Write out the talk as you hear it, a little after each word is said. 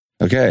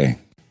Okay.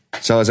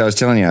 So as I was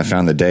telling you, I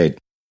found the date.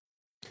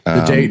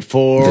 The date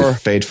for? The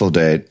fateful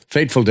date.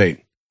 Fateful date.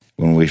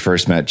 When we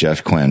first met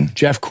Jeff Quinn.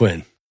 Jeff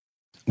Quinn.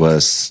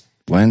 Was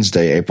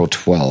Wednesday, April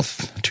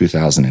 12th,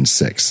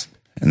 2006.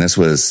 And this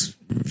was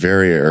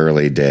very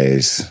early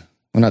days.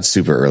 Well, not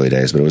super early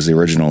days, but it was the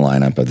original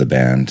lineup of the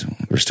band.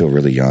 We were still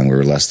really young. We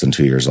were less than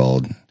 2 years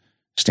old.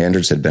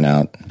 Standards had been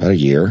out about a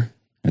year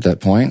at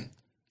that point.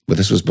 But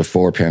this was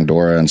before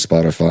Pandora and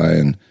Spotify,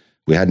 and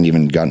we hadn't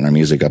even gotten our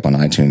music up on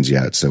iTunes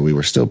yet, so we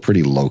were still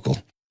pretty local.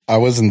 I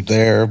wasn't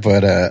there,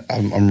 but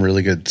I'm a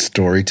really good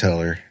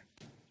storyteller.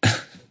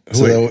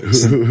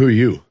 Who are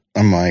you?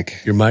 I'm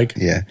Mike. You're Mike?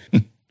 Yeah.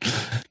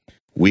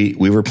 We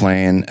were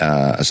playing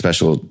a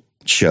special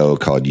show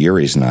called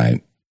Yuri's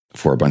Night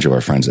for a bunch of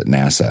our friends at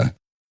NASA,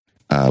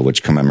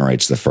 which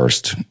commemorates the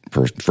first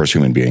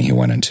human being who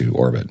went into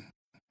orbit.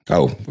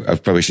 Oh, I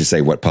probably should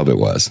say what pub it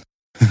was.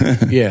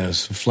 Yeah,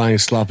 it's Flying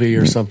Sloppy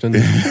or something.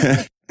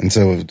 And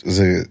so it was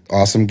an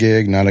awesome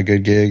gig, not a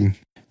good gig?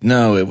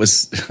 No, it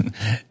was...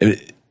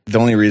 the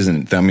only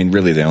reason, I mean,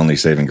 really the only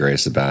saving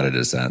grace about it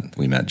is that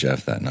we met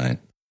Jeff that night.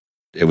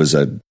 It was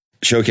a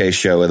showcase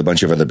show with a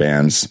bunch of other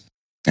bands,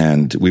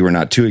 and we were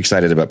not too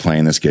excited about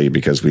playing this gig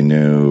because we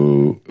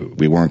knew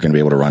we weren't going to be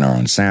able to run our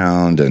own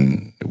sound,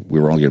 and we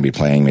were only going to be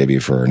playing maybe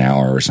for an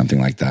hour or something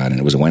like that. And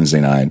it was a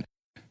Wednesday night.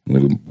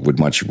 We would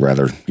much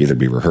rather either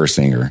be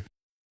rehearsing or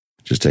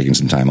just taking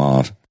some time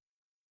off.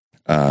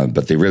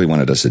 But they really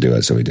wanted us to do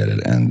it, so we did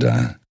it. And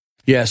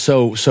yeah,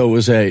 so it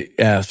was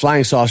a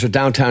Flying Saucer,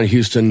 downtown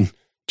Houston,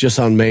 just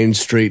on Main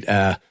Street.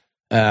 Kind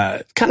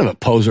of a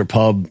poser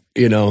pub,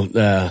 you know.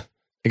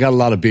 They got a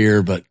lot of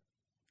beer, but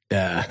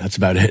that's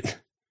about it.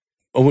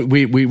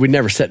 We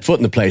never set foot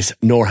in the place,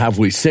 nor have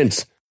we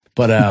since.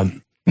 But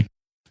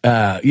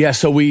yeah,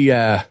 so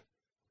I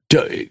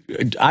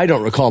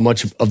don't recall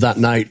much of that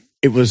night.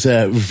 It was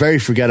very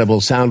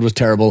forgettable. Sound was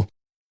terrible.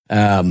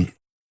 A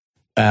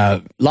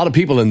lot of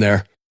people in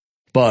there,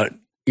 but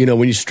you know,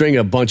 when you string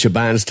a bunch of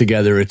bands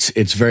together,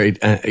 it's very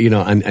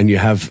and you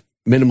have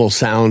minimal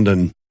sound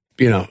and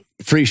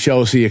free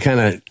show, so you kind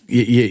of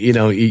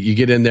you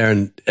get in there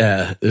and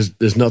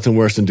there's nothing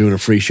worse than doing a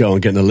free show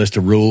and getting a list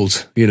of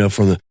rules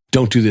from the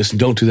don't do this and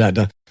don't do that.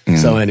 Mm-hmm.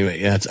 So anyway,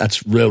 yeah,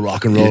 that's real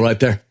rock and roll right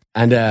there.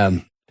 And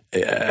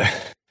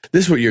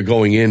this is what you're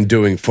going in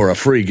doing for a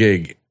free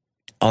gig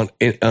on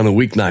a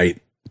weeknight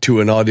to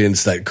an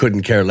audience that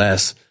couldn't care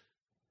less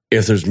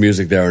if there's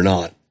music there or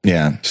not.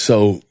 Yeah.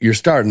 So you're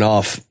starting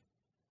off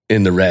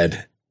in the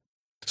red.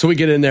 So we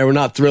get in there, we're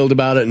not thrilled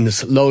about it, and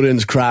this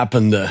load-in's crap,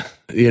 and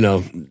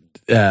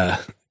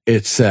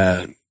it's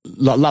a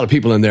lot of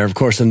people in there, of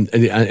course, and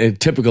in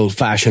typical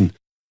fashion,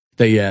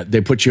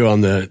 they put you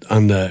in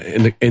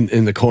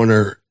the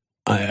corner,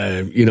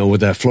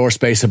 with a floor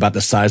space about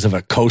the size of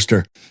a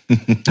coaster,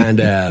 and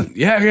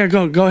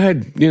go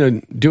ahead,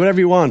 do whatever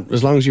you want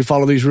as long as you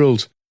follow these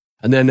rules.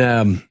 And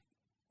then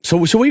so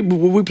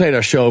we played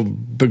our show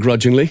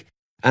begrudgingly,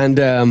 and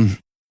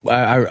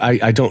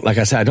I don't, like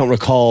I said, I don't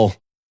recall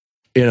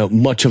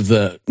much of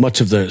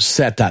the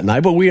set that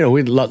night, but we had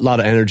a lot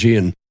of energy,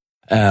 and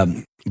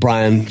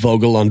Brian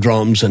Vogel on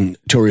drums and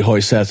Turi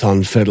Hoyseth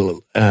on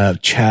fiddle,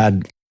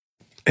 Chad,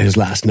 his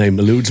last name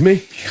eludes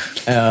me,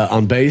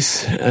 on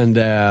bass, and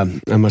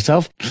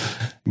myself.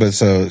 But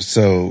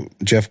so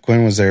Jeff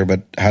Quinn was there,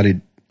 but how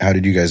did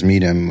you guys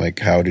meet him? Like,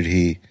 how did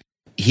he?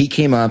 He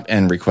came up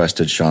and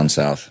requested Sean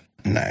South.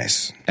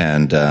 Nice.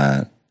 And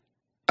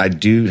I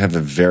do have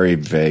a very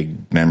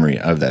vague memory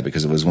of that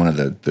because it was one of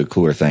the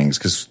cooler things,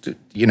 because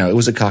it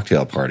was a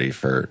cocktail party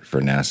for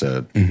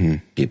NASA mm-hmm.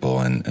 people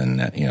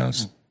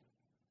and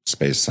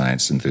space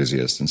science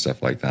enthusiasts and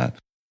stuff like that.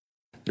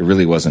 It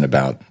really wasn't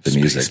about the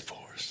Space music.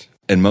 Force.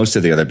 And most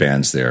of the other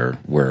bands there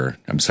were,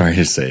 I'm sorry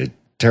to say,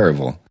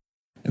 terrible.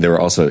 And they were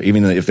also,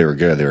 even if they were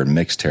good, they were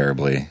mixed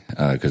terribly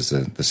because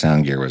the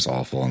sound gear was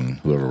awful, and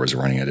whoever was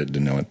running it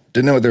didn't know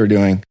what they were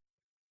doing.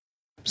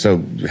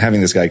 So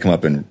having this guy come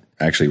up and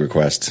actually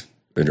request,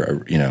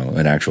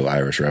 an actual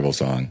Irish Rebel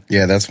song.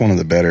 Yeah, that's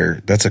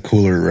that's a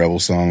cooler Rebel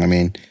song. I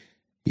mean,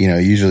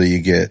 usually you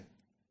get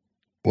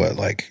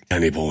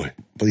Danny Boy.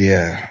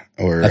 Yeah.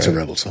 Or that's a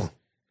Rebel song.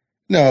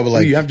 No,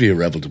 but you have to be a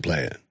Rebel to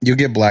play it. You'll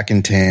get Black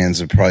and Tans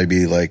would probably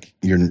be like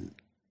your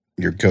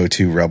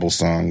go-to Rebel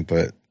song,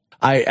 but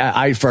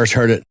I first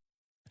heard it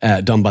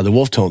done by the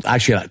Wolf Tones.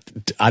 Actually,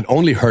 I'd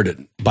only heard it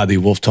by the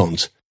Wolf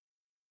Tones,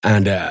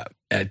 and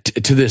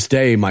to this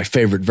day, my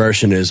favorite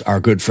version is our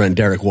good friend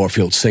Derek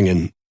Warfield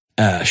singing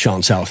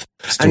Sean South.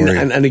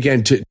 And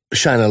again, to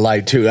shine a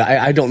light too,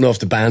 I don't know if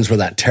the bands were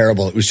that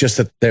terrible. It was just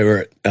that there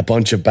were a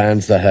bunch of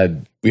bands that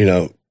had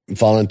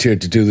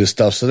volunteered to do this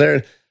stuff, so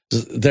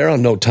they're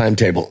on no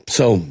timetable.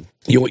 So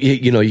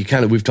you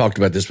kind of, we've talked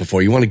about this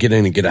before. You want to get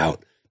in and get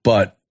out,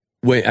 but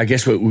I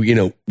guess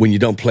when you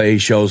don't play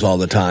shows all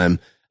the time,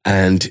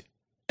 and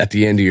at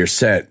the end of your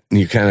set,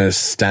 you kind of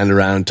stand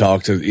around and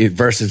talk to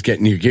versus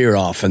getting your gear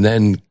off and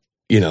then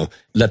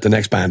let the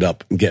next band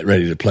up and get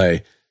ready to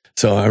play.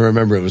 So I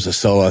remember it was a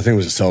solo. I think it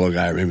was a solo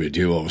guy, or maybe a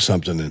duo or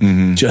something, and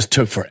mm-hmm. just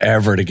took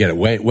forever to get it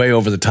way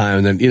over the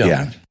time. And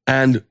then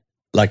and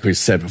like we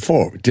said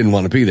before, didn't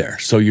want to be there.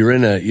 So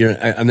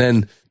and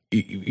then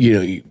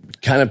you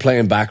kind of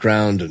playing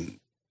background,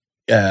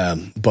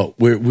 and but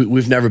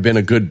we've never been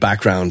a good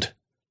background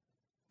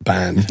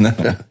band.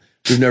 No.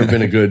 We've never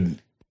been a good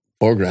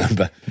foreground,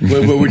 but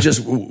we're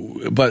just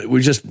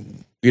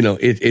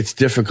it's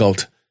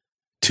difficult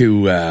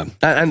to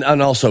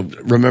and also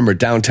remember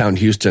downtown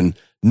Houston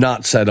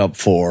not set up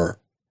for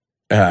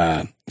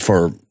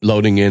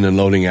loading in and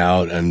loading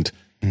out, and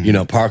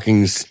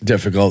parking's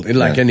difficult.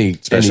 Like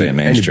especially at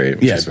Main Street,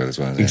 which is what it was.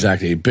 Yeah.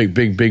 Exactly,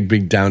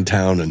 big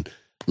downtown and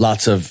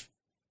lots of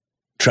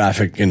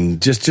traffic,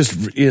 and just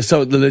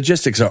so the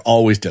logistics are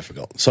always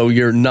difficult. So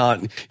you're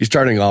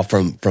starting off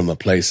from a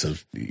place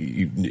of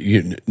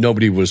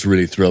nobody was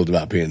really thrilled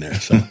about being there.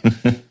 So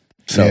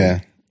yeah,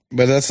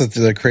 but that's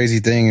the crazy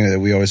thing that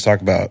we always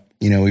talk about.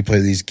 We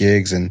play these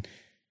gigs and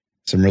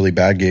some really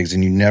bad gigs,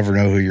 and you never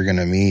know who you're going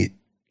to meet.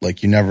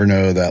 Like, you never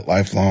know that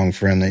lifelong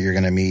friend that you're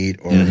going to meet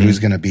or who's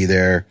going to be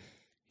there.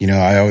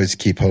 I always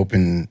keep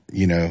hoping,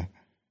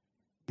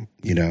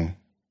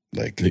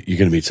 like you're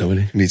going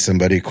to meet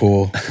somebody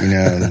cool,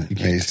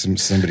 maybe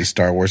somebody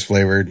Star Wars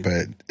flavored,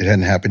 but it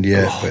hadn't happened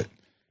yet. Oh.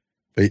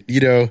 But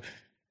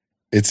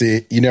it's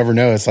you never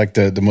know. It's like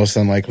the most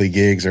unlikely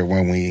gigs are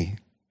when we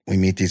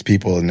meet these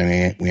people and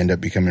then we end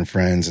up becoming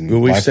friends.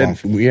 And we've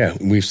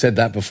said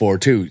that before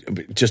too.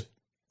 Just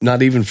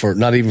not even for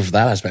that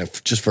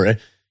aspect. Just for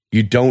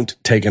you don't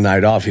take a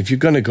night off. If you're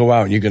going to go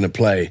out and you're going to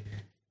play,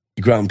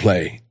 you go out and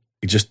play.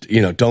 You just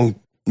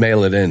don't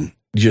mail it in.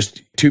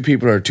 Just 2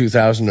 people or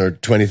 2,000 or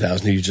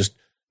 20,000. You just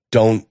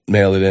don't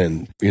mail it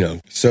in.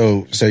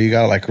 So you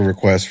got like a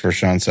request for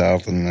Sean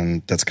South, and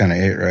then that's kind of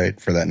it,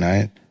 right, for that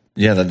night.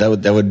 Yeah,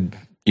 that would.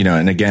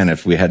 And again,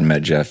 if we hadn't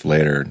met Jeff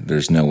later,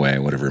 there's no way I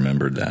would have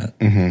remembered that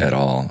at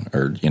all.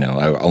 Or,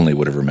 I only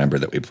would have remembered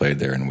that we played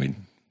there and we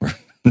were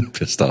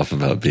pissed off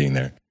about being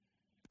there.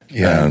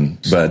 Yeah.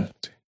 But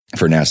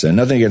for NASA,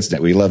 nothing against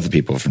that. We love the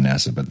people from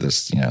NASA, but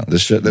this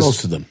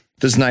most of them.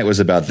 This night was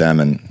about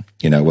them, and,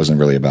 it wasn't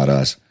really about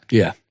us.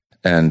 Yeah.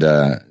 And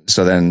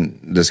so then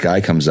this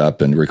guy comes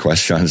up and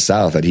requests Sean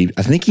South that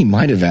I think he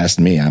might have asked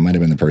me. I might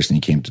have been the person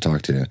he came to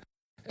talk to.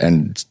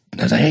 And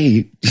I was like,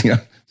 hey,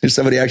 if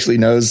somebody actually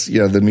knows,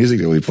 the music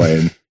that we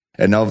play,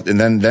 and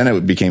then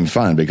it became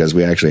fun because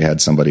we actually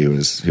had somebody who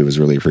was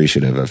really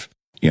appreciative of,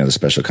 the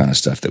special kind of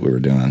stuff that we were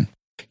doing.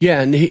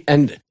 Yeah,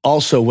 and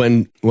also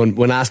when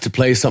asked to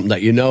play something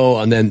that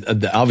and then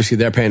obviously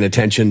they're paying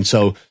attention,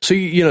 so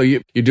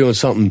you're doing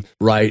something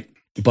right,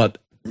 but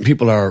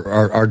people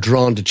are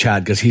drawn to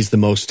Chad because he's the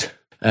most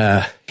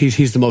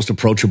he's the most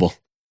approachable.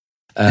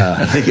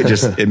 I think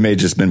it may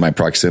just been my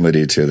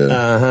proximity to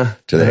the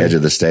edge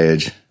of the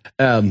stage.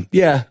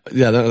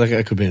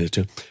 That could be it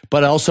too.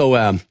 But also,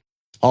 I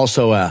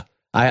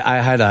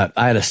had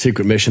a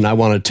secret mission. I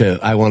wanted to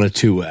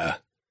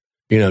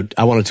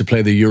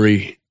play the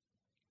Yuri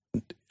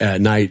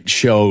night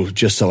show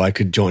just so I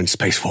could join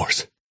Space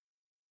Force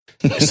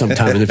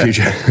sometime in the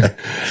future.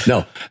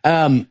 No.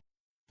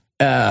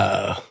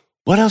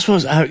 What else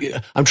was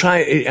I'm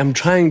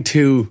trying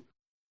to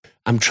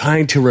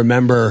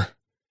remember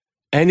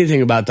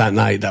anything about that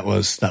night that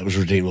was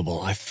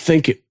redeemable. I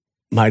think it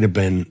might have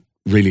been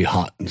really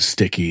hot and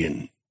sticky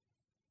and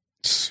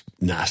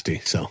nasty.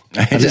 So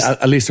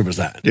at least there was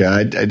that. Yeah,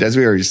 as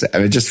we already said,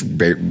 I just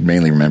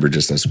mainly remember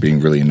just us being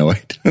really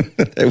annoyed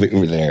that we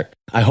were there.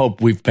 I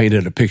hope we've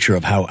painted a picture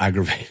of how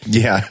aggravated.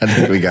 Yeah, I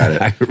think we got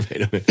it.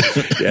 Aggravated.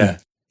 Yeah.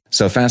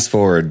 So fast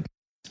forward,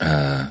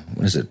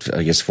 what is it?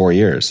 I guess 4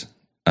 years.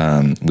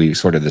 We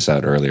sorted this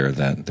out earlier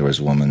that there was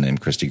a woman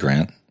named Christy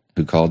Grant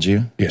who called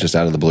you just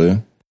out of the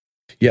blue.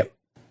 Yep.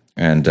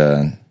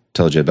 And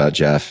told you about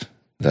Jeff,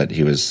 that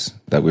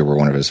we were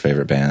one of his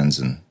favorite bands.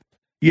 And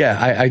yeah,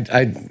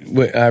 I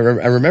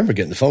remember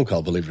getting the phone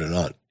call, believe it or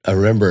not. I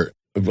remember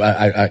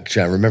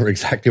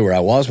exactly where I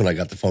was when I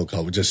got the phone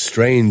call, which is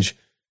strange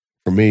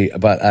for me.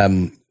 But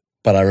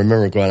I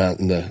remember going out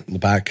in the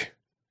back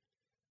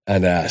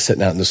and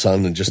sitting out in the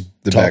sun and just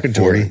talking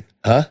to her.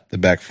 Huh? The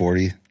back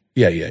 40.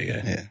 Yeah.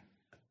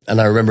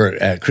 And I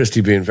remember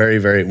Christy being very,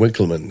 very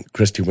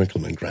Christy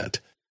Winkleman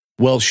Grant.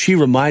 Well, she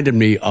reminded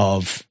me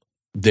of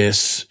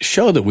this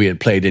show that we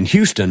had played in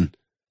Houston,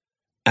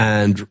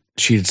 and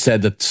she had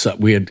said that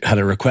we had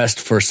a request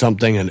for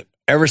something, and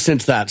ever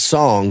since that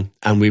song,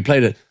 and we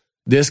played it,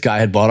 this guy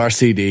had bought our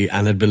CD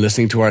and had been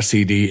listening to our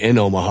CD in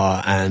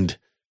Omaha, and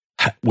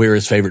we're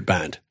his favorite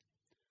band.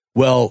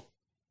 Well,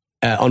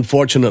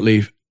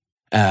 unfortunately,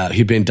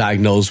 he'd been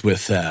diagnosed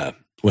with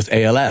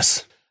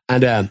ALS,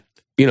 and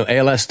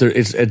ALS,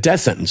 it's a death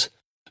sentence.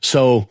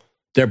 So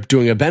they're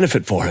doing a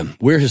benefit for him.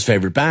 We're his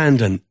favorite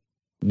band, and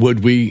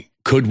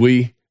could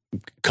we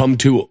come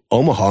to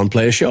Omaha and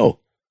play a show?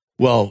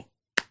 Well,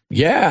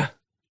 yeah.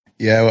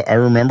 Yeah, I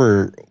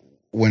remember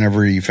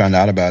whenever you found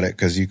out about it,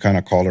 because you kind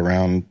of called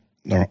around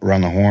the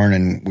horn,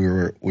 and we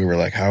were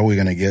like, how are we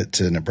going to get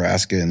to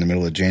Nebraska in the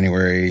middle of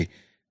January?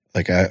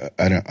 Like, I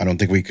don't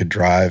think we could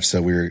drive,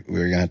 so we were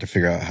going to have to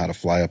figure out how to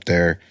fly up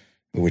there,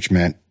 which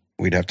meant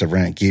we'd have to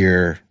rent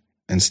gear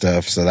and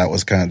stuff. So that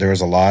was there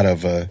was a lot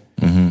of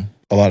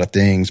a lot of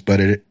things, but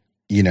it,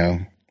 you know,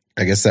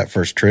 I guess that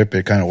first trip,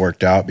 it kind of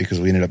worked out because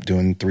we ended up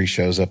doing 3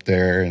 shows up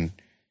there, and,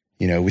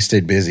 you know, we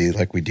stayed busy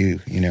like we do,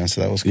 you know,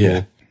 so that was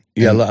cool.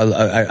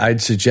 Yeah,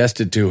 I'd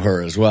suggested to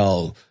her as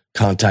well,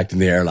 contacting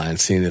the airline,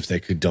 seeing if they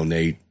could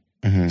donate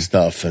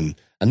stuff, and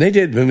they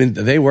did. I mean,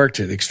 they worked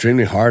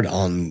extremely hard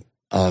on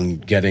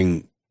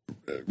getting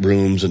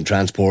rooms and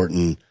transport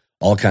and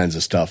all kinds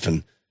of stuff,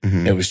 and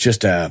it was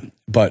just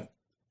but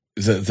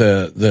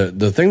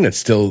the thing that's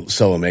still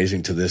so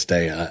amazing to this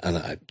day,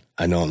 and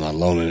I know I'm not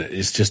alone in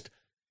it,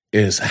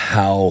 is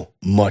how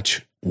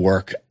much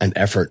work and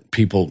effort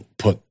people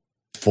put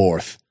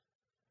forth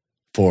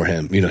for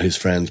him. You know, his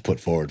friends put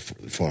forward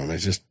for him.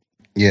 It's just,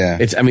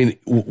 it's, I mean,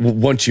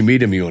 once you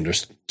meet him, you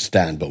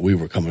understand, but we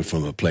were coming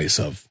from a place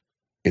of,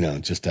 you know,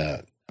 just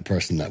a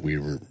person that we'd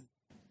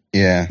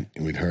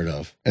heard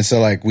of. And so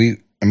like we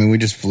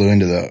just flew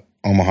into the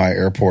Omaha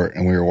airport,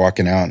 and we were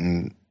walking out,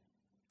 and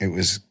it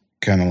was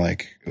kind of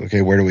like,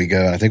 okay, where do we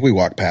go? And I think we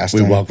walked past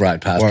him. We walked right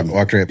past him.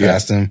 Walked right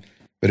past him.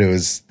 But it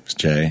was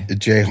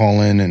Jay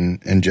Holland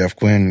and Jeff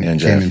Quinn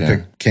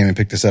came and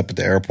picked us up at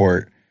the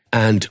airport.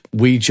 And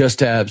we just,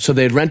 so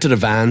they'd rented a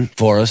van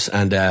for us.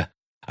 And I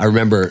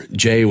remember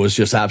Jay was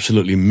just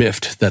absolutely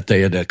miffed that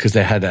they had, because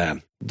they had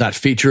that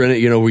feature in it,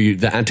 you know, where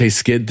the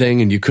anti-skid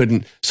thing, and you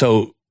couldn't.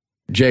 So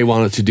Jay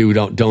wanted to do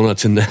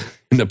donuts in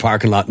the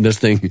parking lot, and this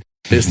thing,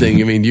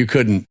 I mean, you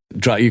couldn't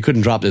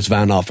drop this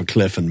van off a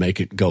cliff and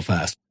make it go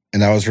fast.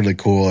 And that was really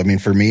cool. I mean,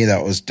 for me,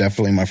 that was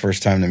definitely my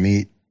first time to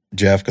meet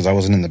Jeff, because I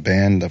wasn't in the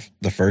band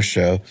the first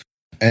show.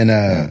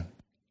 And,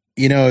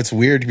 you know, it's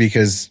weird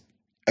because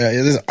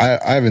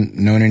I haven't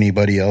known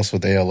anybody else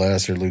with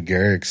ALS or Lou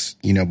Gehrig's,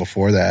 you know,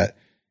 before that,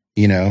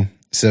 you know.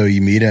 So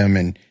you meet him,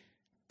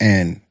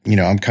 and you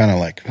know, I'm kind of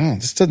like, oh,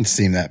 this doesn't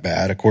seem that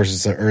bad. Of course,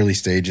 it's the early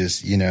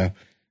stages, you know.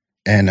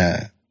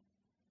 And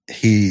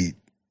he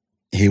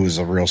was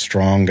a real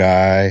strong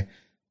guy,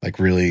 like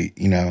really,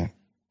 you know,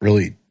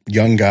 really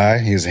young guy.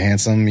 He was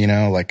handsome, you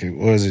know, like,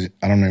 what was it?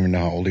 I don't even know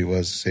how old he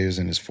was. Say he was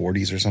in his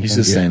 40s or something. He's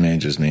the same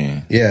age as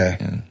me. Yeah.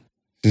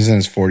 He's in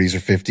his 40s or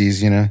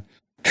 50s, you know,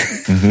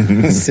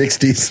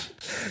 60s.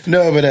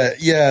 No, but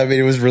yeah, I mean,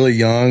 it was really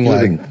young,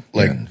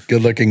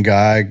 good looking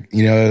guy,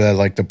 you know, that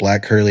like the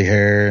black curly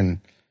hair, and,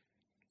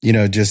 you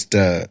know, just,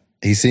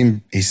 he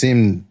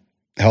seemed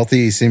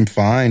healthy. He seemed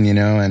fine, you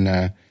know,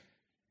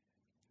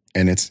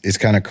 and it's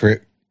kind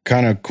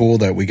of cool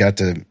that we got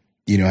to,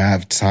 you know,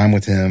 have time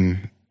with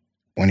him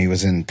when he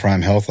was in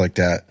prime health like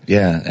that.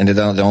 Yeah, and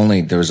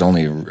there was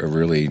only a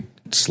really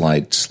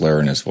slight slur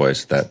in his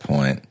voice at that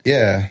point.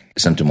 Yeah,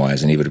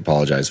 symptom-wise, and he would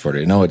apologize for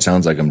it. No, it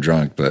sounds like I'm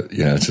drunk, but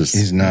you know, it's just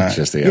he's not. It's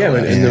just the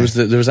and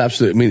there was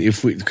absolutely. I mean,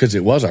 because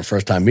it was our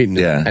first time meeting,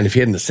 and if he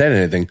hadn't said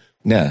anything,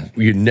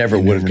 you never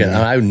would have guessed.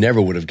 I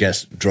never would have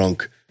guessed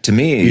drunk. To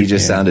me, he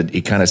just sounded.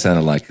 He kind of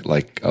sounded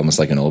like almost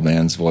like an old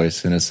man's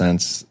voice in a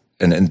sense.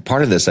 And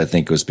part of this, I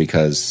think, was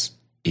because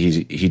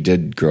he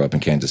did grow up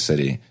in Kansas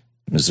City,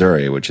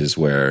 Missouri, which is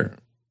where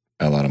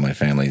a lot of my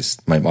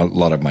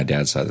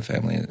dad's side of the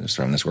family is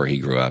from. That's where he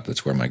grew up.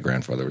 That's where my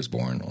grandfather was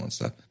born, all that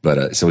stuff.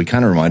 But so he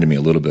kind of reminded me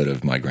a little bit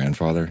of my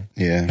grandfather.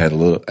 Yeah,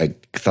 I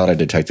thought I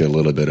detected a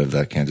little bit of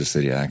that Kansas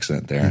City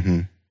accent there,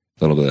 a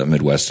little bit of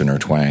Midwesterner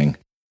twang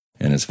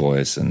in his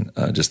voice, and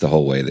just the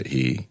whole way that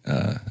he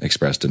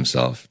expressed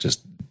himself. I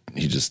just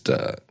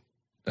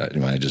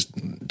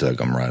dug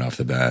him right off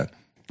the bat.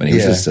 But he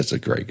was just such a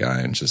great guy,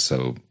 and just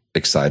so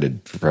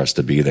excited for us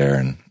to be there,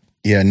 and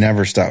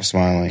never stop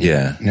smiling.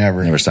 Yeah,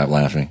 never stop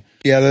laughing.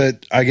 Yeah,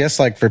 I guess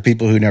like for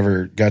people who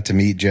never got to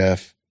meet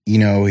Jeff, you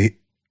know,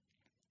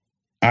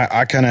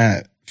 I kind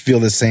of feel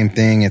the same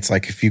thing. It's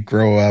like if you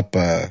grow up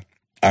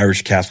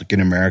Irish Catholic in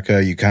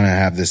America, you kind of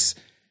have this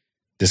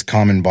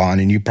common bond,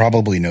 and you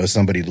probably know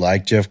somebody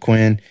like Jeff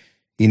Quinn.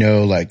 You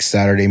know, like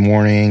Saturday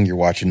morning, you're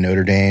watching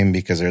Notre Dame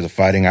because they're the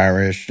Fighting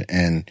Irish,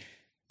 and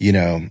you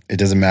know, it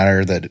doesn't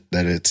matter that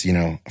it's, you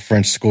know, a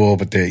French school,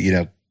 but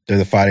they're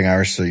the Fighting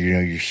Irish. So, you know,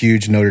 you're a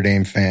huge Notre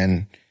Dame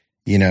fan.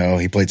 You know,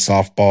 he played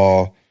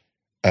softball.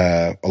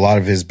 A lot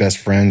of his best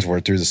friends were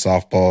through the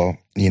softball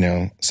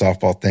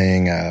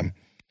thing.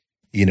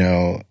 You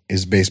know,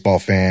 is baseball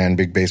fan,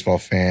 big baseball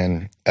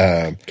fan.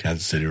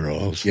 Kansas City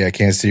Royals. Yeah,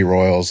 Kansas City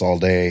Royals all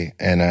day.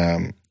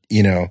 And,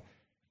 you know,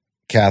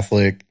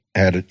 Catholic,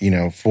 had, you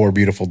know, 4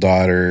 beautiful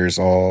daughters,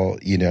 all,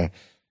 you know,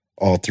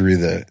 all through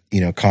the, you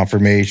know,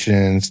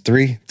 confirmations.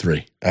 3?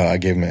 I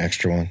gave him an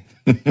extra one.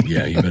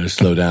 Yeah, you better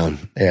slow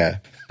down. Yeah.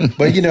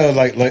 But, you know,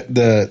 like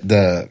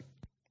the,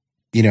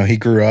 you know, he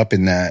grew up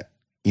in that,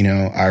 you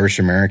know, Irish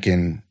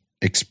American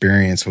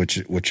experience,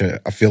 which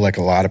I feel like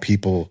a lot of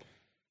people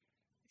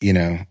you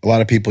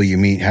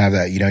meet have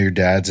that, you know, your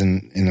dad's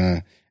in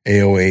a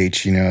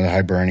AOH, you know, the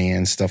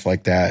Hibernian, stuff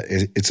like that.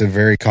 It's a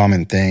very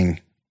common thing,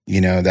 you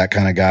know, that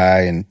kind of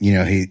guy. And, you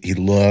know, he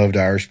loved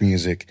Irish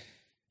music.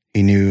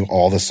 He knew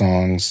all the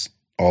songs,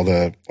 all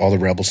the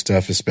Rebel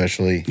stuff,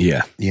 especially.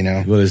 Yeah. You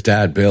know? Well, his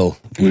dad, Bill,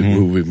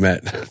 who we've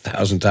met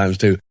 1,000 times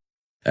too,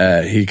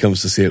 he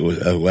comes to see it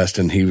with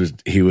Weston. He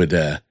would,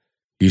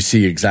 you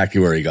see exactly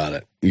where he got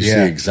it. You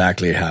Yeah. see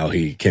exactly how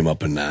he came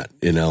up in that,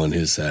 and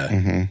his.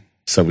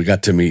 So we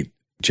got to meet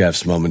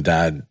Jeff's mom and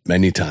dad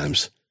many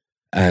times,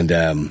 and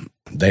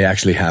they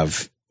actually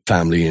have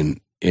family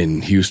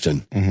in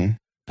Houston,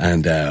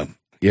 and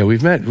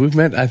we've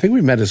met. I think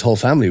we've met his whole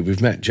family.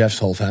 We've met Jeff's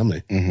whole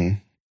family,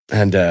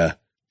 and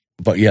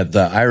but yeah,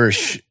 the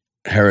Irish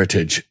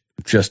heritage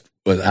just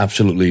was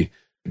absolutely.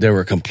 They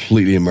were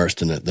completely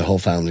immersed in it. The whole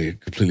family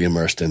completely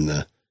immersed in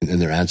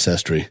their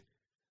ancestry,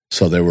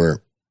 so they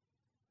were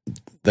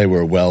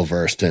well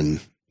versed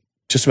in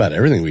just about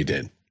everything we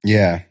did.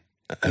 Yeah.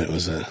 And it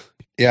was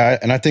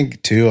and I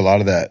think too a lot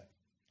of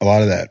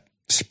that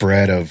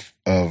spread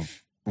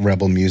of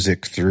rebel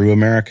music through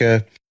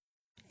America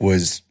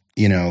was,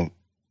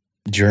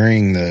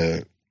 during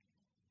the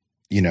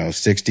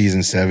 60s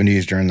and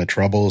 70s during the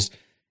Troubles,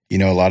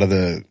 a lot of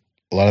the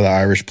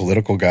Irish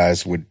political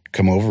guys would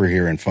come over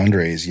here and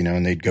fundraise,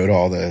 and they'd go to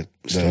all the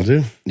still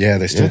do. Yeah,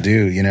 they still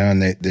do,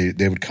 and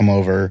they would come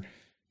over,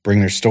 bring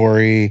their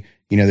story,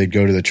 they'd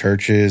go to the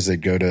churches,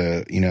 they'd go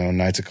to,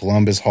 Knights of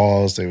Columbus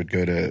halls, they would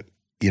go to,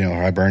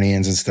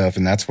 Hibernians and stuff.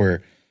 And that's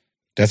where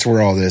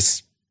all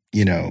this,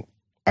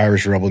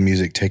 Irish rebel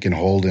music taken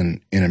hold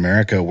in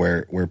America,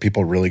 where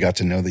people really got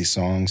to know these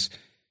songs,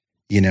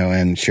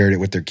 and shared it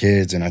with their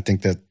kids. And I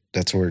think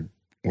that's where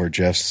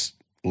Jeff's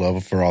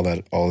love for all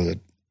the,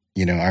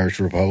 Irish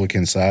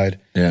Republican side,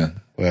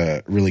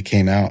 really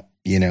came out,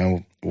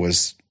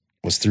 was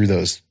through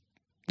those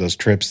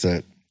trips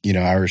that,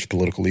 Irish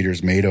political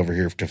leaders made over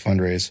here to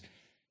fundraise.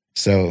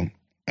 So,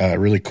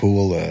 really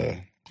cool.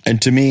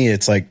 And to me,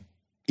 it's like,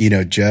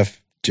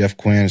 Jeff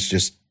Quinn is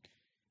just,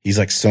 he's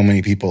like so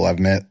many people I've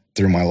met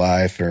through my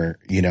life, or,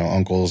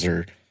 uncles,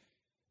 or,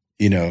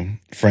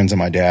 friends of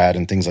my dad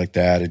and things like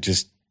that. It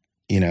just,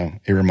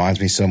 it reminds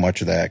me so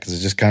much of that, because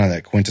it's just kind of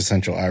that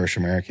quintessential Irish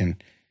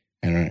American,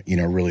 and,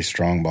 really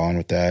strong bond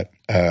with that.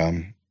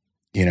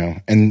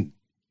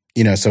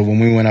 So when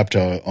we went up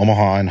to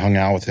Omaha and hung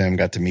out with him,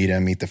 got to meet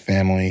him, meet the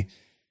family,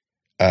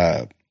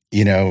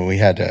 we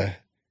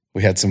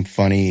had some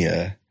funny,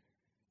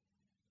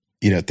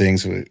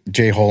 things.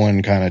 Jay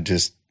Holland kind of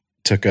just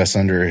took us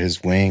under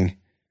his wing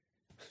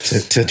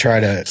to try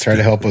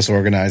to help us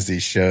organize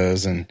these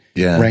shows and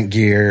rent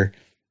gear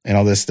and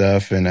all this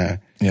stuff. And,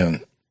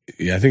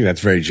 I think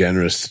that's very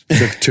generous.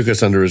 Took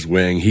us under his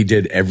wing. He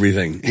did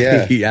everything.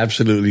 Yeah. He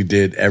absolutely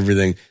did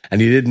everything.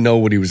 And he didn't know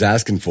what he was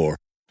asking for.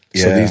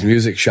 So these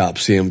music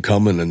shops see him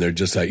coming, and they're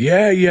just like,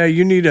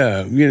 you need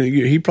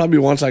he probably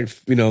wants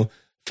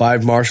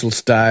 5 Marshall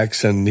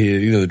stacks, and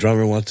the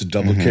drummer wants a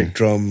double kick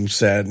drum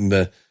set, and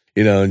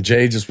and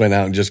Jay just went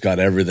out and just got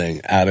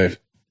everything out of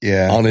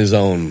on his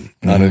own.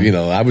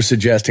 I was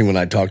suggesting when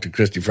I talked to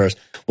Christy first,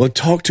 well,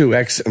 talk to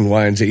X and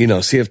Y and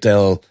Z, see if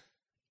they'll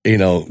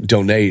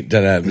donate.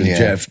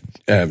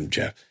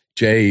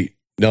 Jay,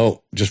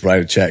 no, just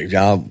write a check.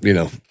 I'll,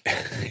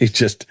 he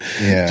just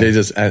Jay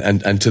just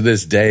and to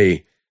this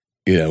day.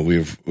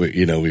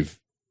 We've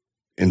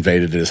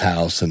invaded his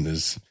house and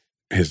his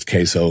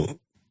queso,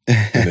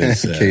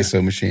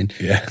 queso machine.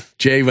 Yeah,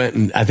 Jay went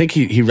and I think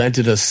he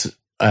rented us.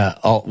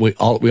 We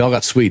all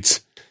got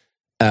suites.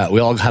 We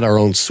all had our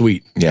own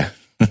suite. Yeah,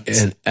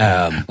 and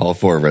all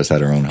 4 of us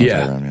had our own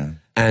hotel room. Yeah,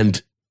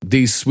 and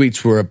these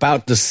suites were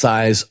about the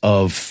size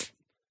of,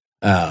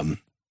 a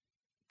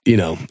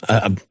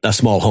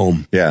small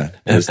home. Yeah,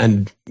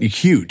 and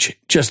huge,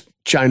 just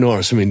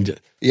ginormous. I mean.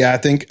 Yeah, I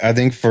think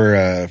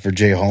for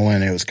Jay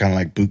Holland, it was kind of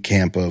like boot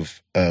camp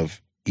of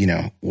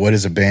what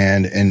is a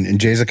band, and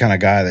Jay's the kind of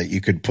guy that you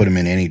could put him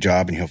in any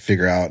job and he'll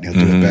figure out, and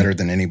he'll do it better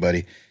than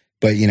anybody.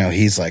 But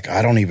he's like,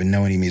 I don't even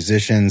know any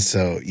musicians,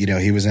 so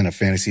he was in a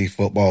fantasy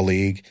football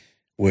league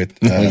with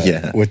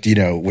with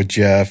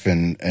Jeff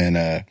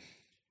and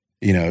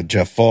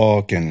Jeff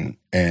Falk and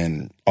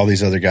all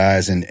these other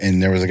guys,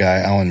 and there was a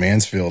guy, Alan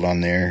Mansfield,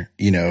 on there,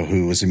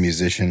 who was a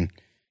musician.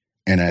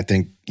 And I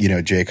think,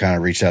 Jay kind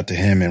of reached out to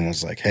him and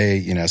was like,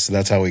 hey, so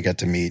that's how we got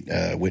to meet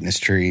Witness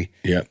Tree,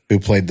 who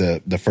played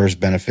the first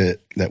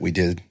benefit that we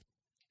did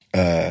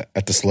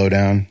at the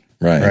Slowdown.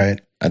 Right.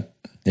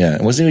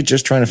 Wasn't he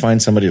just trying to find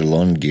somebody to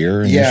loan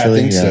gear initially? Yeah, I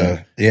think so.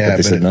 Yeah. But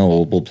they said,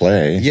 no, we'll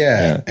play.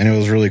 Yeah. And it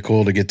was really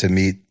cool to get to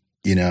meet,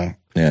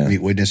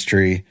 meet Witness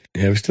Tree.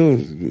 Yeah, we're still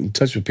in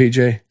touch with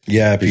PJ.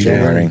 Yeah,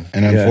 PJ Harding.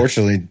 And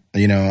unfortunately,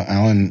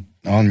 Alan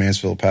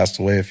Mansfield passed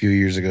away a few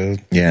years ago.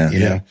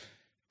 Yeah.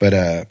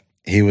 But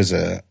he was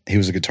a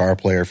guitar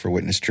player for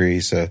Witness Tree,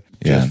 so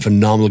a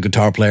phenomenal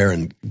guitar player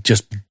and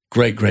just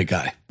great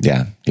guy.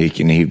 Yeah,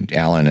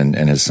 Alan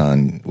and his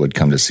son would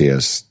come to see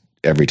us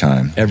every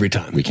time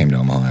we came to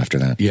Omaha after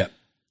that. Yeah,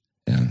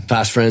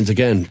 fast friends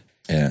again.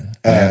 Yeah,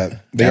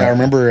 I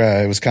remember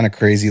it was kind of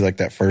crazy. Like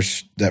that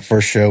first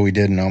show we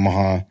did in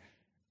Omaha.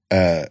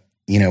 They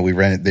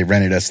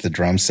rented us the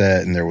drum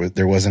set, and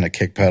there wasn't a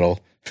kick pedal.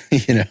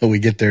 We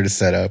get there to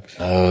set up.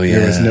 Oh yeah,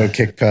 there was no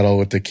kick pedal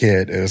with the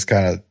kit. It was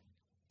kind of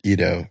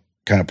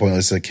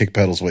pointless. The kick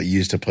pedal's what you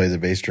use to play the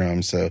bass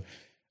drum. So,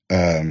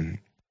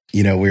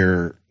 we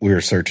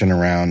were searching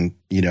around,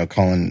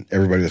 calling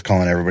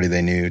everybody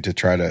they knew to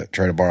try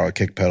to borrow a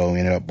kick pedal. We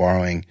ended up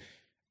borrowing,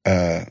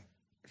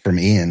 from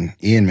Ian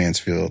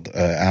Mansfield,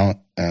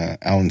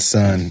 Alan's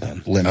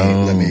son,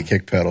 let me a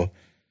kick pedal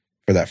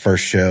for that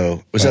first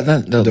show. Was that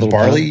the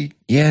Barley?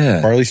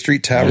 Yeah. Barley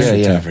Street Tavern? Barley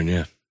Street yeah. Tavern,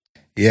 yeah.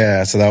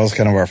 Yeah, so that was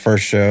kind of our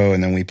first show,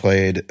 and then we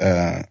played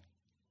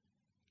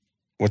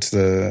what's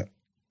the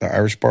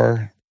Irish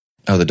bar?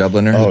 Oh, the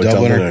Dubliner? Oh,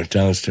 Dubliner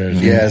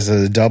downstairs. Yeah,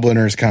 so the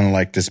Dubliner is kind of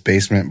like this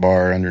basement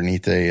bar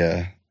underneath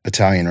a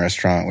Italian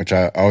restaurant, which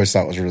I always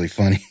thought was really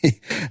funny.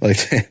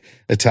 Like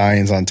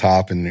Italians on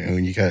top, and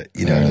when you got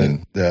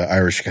the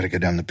Irish got to go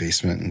down the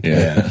basement. And,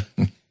 Yeah.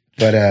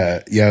 but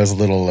it was a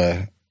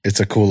little. It's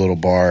a cool little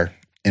bar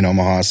in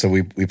Omaha, so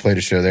we played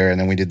a show there, and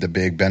then we did the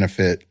big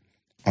benefit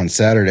on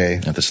Saturday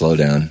At the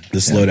Slowdown. the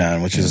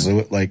Slowdown, which is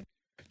like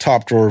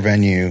top drawer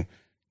venue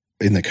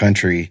in the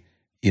country.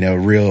 You know,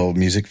 real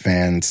music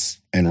fans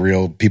and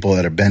real people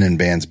that have been in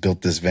bands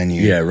built this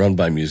venue. Yeah, run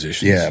by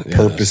musicians. Yeah,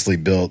 purposely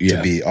built to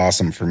Yeah. be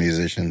awesome for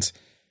musicians,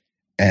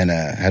 and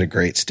had a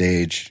great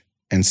stage.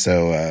 And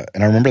so,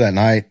 and I remember that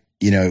night,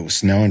 you know, it was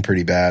snowing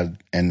pretty bad,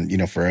 and you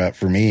know, for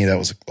me, that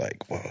was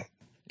like, whoa.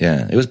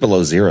 Yeah. It was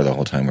below zero the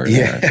whole time we were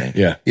there, I think.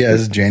 Yeah. Yeah,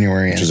 this is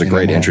January, Which is a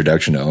great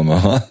introduction to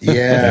Omaha.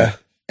 Yeah.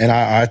 And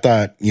I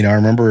thought, you know, I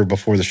remember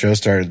before the show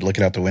started,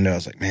 looking out the window, I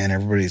was like, man,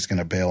 everybody's going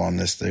to bail on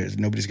this.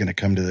 Nobody's going to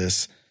come to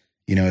this.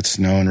 You know, it's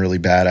snowing really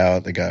bad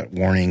out. They got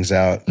warnings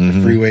out. The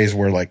freeways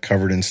were like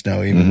covered in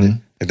snow.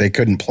 Even they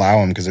couldn't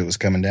plow them because it was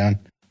coming down.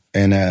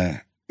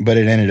 And but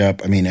it ended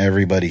up, I mean,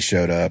 everybody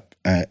showed up.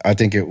 I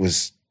think it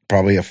was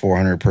probably a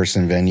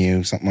 400-person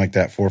venue, something like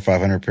that, 400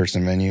 or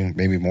 500-person venue,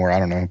 maybe more. I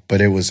don't know, but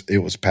it was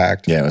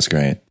packed. Yeah, it was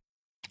great.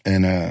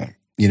 And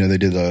you know, they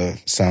did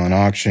the silent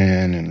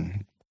auction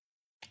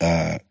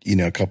and you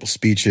know, a couple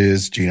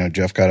speeches. You know,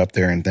 Jeff got up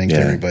there and thanked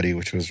everybody,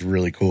 which was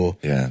really cool.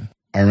 Yeah.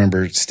 I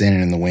remember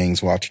standing in the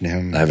wings watching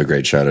him. I have a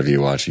great shot of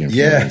you watching him.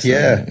 Yeah, so,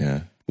 yeah. Yeah.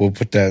 We'll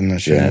put that in the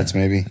show notes,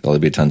 maybe. There'll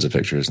be tons of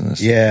pictures in this.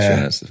 Yeah.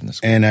 show notes in this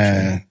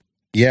And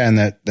yeah, and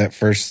that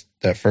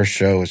first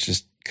show was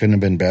just couldn't have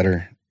been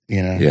better.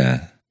 You know.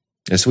 Yeah.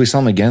 So we saw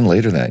him again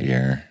later that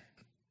year,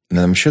 and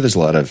I'm sure there's a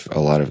lot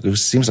of. It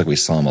seems like we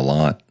saw him a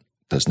lot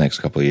those next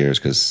couple of years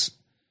because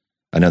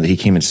I know that he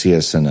came and see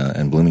us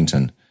in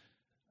Bloomington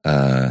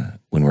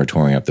when we were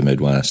touring up the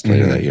Midwest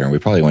later that year, and we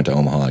probably went to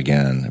Omaha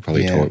again. We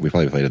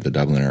probably played at the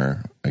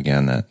Dubliner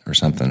again or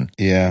something.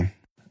 Yeah.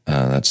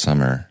 That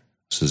summer.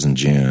 This was in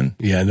June.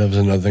 Yeah, and there was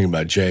another thing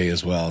about Jay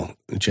as well.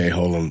 Jay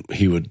Holland,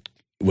 he would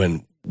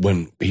when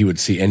he would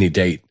see any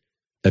date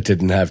that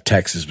didn't have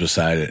Texas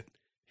beside it,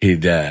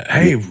 he'd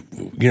hey,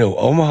 you know,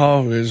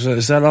 Omaha is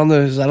that on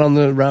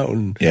the route?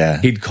 And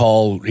Yeah. he'd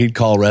call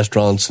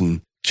restaurants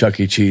and Chuck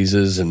E.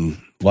 Cheese's and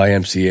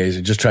YMCA's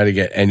and just try to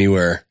get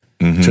anywhere.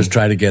 Just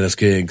try to get us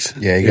gigs.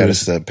 Yeah, he got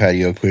us the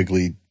Patio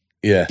Quigley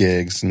Yeah.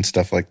 gigs and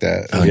stuff like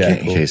that. Oh, Yeah,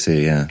 in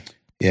KC, yeah.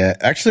 Yeah,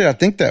 actually, I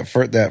think that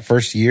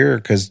first year,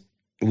 because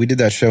we did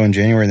that show in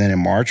January, and then in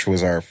March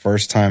was our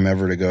first time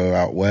ever to go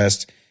out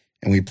west,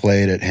 and we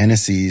played at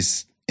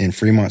Hennessy's in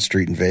Fremont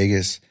Street in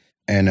Vegas,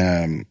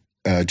 and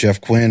Jeff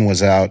Quinn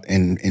was out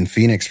in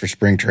Phoenix for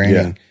spring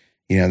training.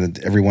 You know,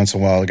 every once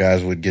in a while the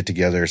guys would get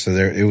together, so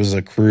it was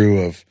a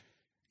crew of,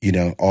 you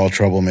know, all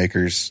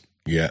troublemakers.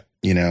 Yeah.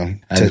 You know,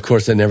 And of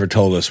course, they never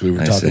told us. We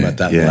were talking about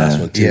that in the last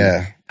one too.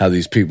 Yeah. How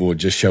these people would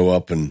just show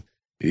up and,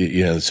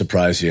 you know,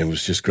 surprise you. It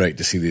was just great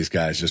to see these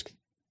guys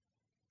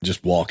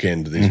just walk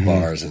into these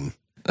bars. And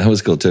That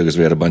was cool too because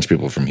we had a bunch of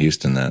people from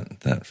Houston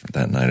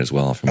that night as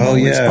well. From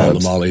Molly's yeah. all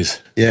Pubs, the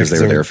Mollies. Yeah, because they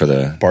were there for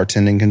the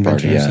bartending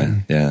convention. or party.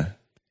 something. Yeah.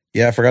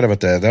 Yeah, I forgot about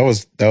that.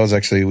 That was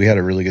actually, we had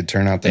a really good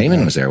turnout.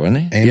 Eamon was there,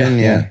 wasn't he?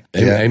 Eamon, yeah.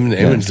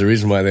 Eamon's the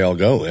reason why they all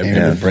go.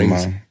 Eamon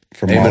brings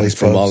from Eamon Molly's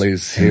from Pubs.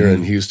 Molly's here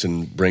in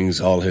Houston brings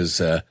all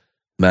his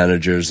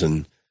managers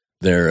and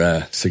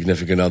their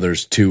significant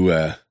others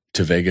to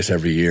Vegas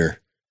every year,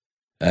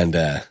 and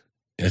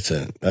that's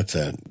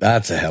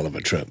a hell of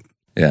a trip.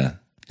 Yeah.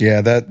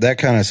 Yeah, that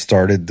kind of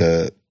started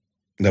that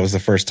was the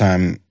first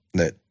time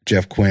that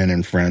Jeff Quinn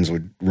and friends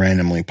would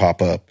randomly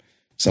pop up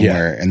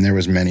somewhere, and there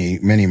was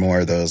many more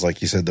of those.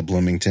 Like you said, the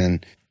Bloomington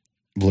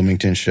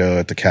show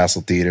at the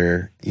Castle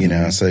Theater, you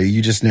know. So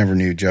you just never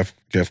knew Jeff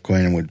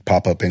Quinn would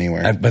pop up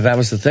anywhere. But that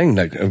was the thing.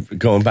 Like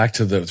going back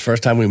to the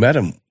first time we met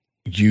him,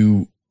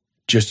 you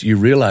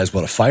realize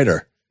what a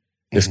fighter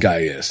this guy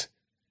is,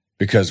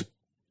 because,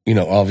 you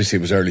know, obviously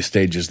it was early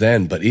stages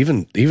then, but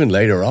even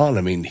later on,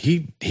 I mean,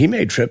 he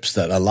made trips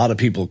that a lot of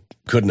people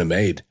couldn't have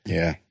made.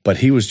 Yeah, But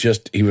he was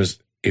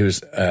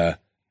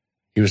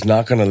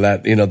not going to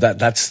let, you know,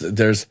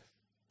 there's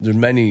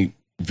many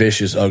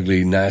vicious,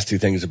 ugly, nasty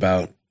things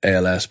about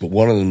ALS, but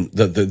one of them,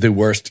 the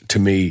worst to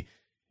me,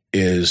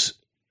 is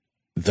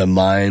the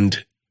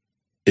mind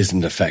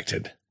isn't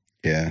affected.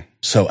 yeah,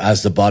 So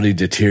as the body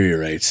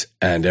deteriorates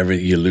and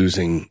you're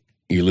losing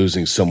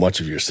so much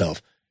of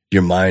yourself,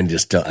 your mind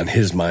is still, and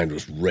his mind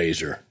was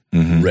razor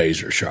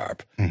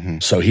sharp.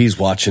 So he's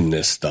watching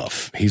this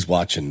stuff. He's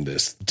watching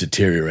this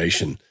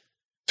deterioration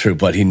through,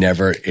 but he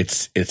never,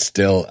 it's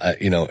still,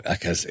 you know,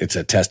 because it's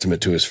a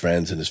testament to his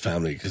friends and his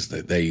family, because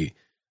they,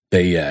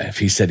 if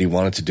he said he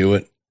wanted to do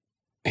it,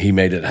 he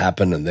made it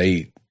happen. And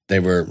they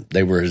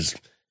were his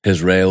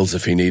his rails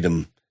if he need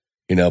them,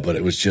 you know. But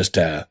it was just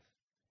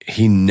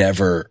he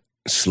never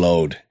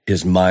slowed.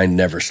 His mind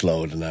never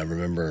slowed. And I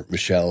remember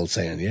Michelle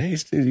saying, "Yeah,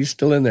 he's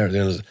still in there."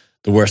 You know,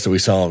 the worst that we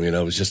saw him, you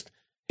know, it was just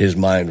his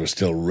mind was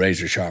still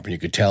razor sharp, and you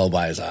could tell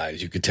by his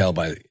eyes. You could tell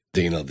by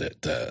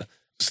the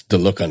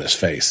look on his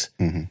face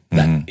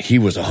that he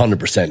was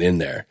 100% in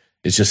there.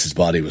 It's just his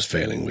body was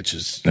failing, which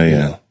is you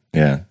know,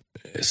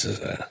 This is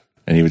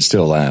and he would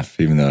still laugh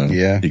even though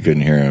you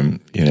couldn't hear him,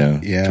 you know,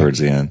 towards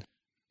the end.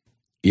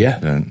 Yeah.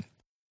 And,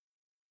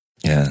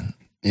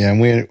 and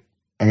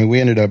we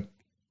ended up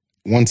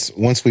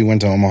once we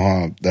went to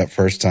Omaha that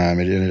first time,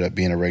 it ended up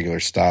being a regular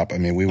stop. I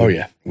mean, we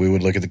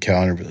would look at the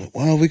calendar and be like,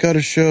 well, we got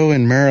a show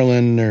in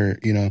Maryland, or,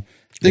 you know, I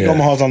think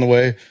Omaha's on the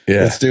way.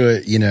 Yeah. Let's do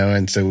it, you know.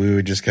 And so we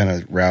would just kind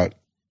of route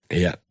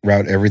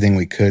everything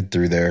we could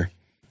through there.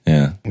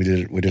 Yeah. We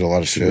did a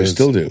lot of shows. We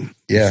still do.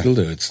 Yeah. We still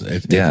do.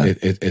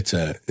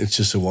 It's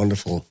just a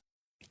wonderful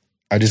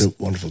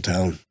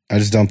town. I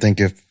just don't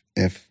think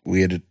if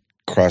we had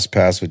crossed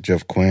paths with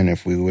Jeff Quinn,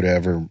 if we would have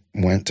ever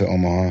went to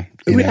Omaha.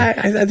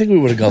 I think we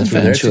would have gone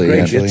through there.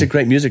 It's a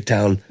great music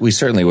town. We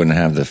certainly wouldn't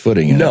have the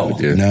footing in it, would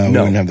you? No, we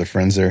wouldn't have the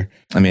friends there.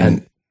 I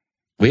mean,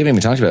 we haven't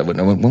even talked about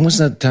it. When was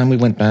that time we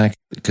went back?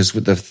 Because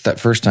that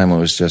first time it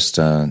was just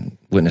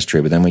Witness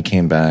Tree, but then we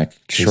came back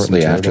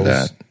shortly after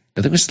that. I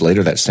think it was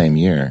later that same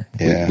year.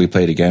 Yeah. We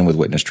played again with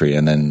Witness Tree,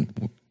 and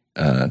then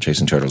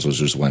Chasing Turtles was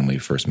just when we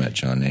first met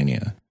John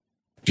Nania.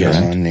 John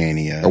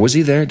Nania. Or was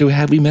he there?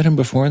 Had we met him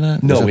before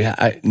that? No,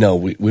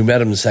 we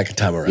met him the second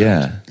time around.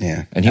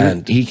 Yeah.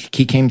 And he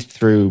came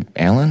through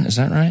Alan, is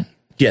that right?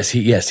 Yes,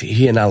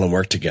 he and Alan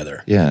worked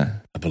together. Yeah.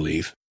 I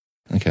believe.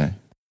 Okay.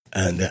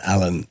 And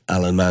Alan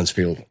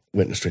Mansfield,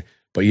 Witness Tree.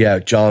 But yeah,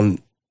 John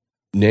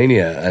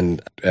Nania,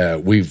 and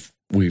we've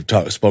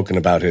spoken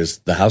about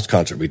the house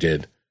concert we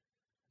did.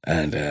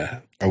 And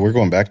we're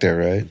going back there,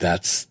 right?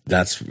 That's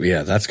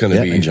going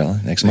to be in July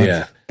next month.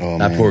 Yeah,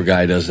 that poor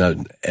guy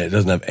doesn't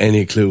have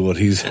any clue what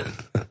he's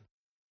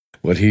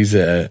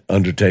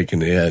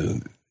undertaking. Yeah,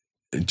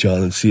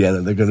 John and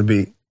Sienna, they're going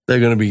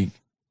to be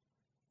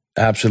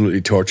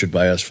absolutely tortured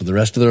by us for the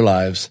rest of their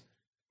lives.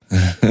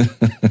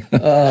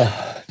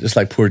 Just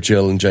like poor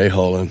Jill and Jay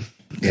Holland.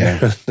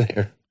 Yeah.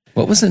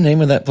 What was the name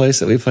of that place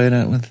that we played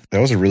at with? That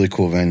was a really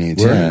cool venue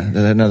too. Yeah,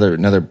 another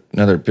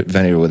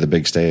venue with a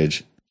big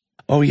stage.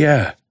 Oh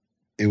yeah,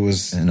 it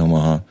was in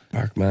Omaha.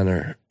 Park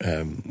Manor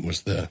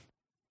was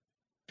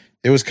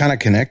It was kind of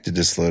connected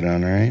to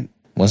Slowdown, right?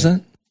 Was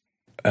it?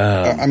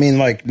 I mean,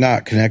 like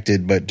not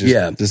connected, but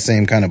just the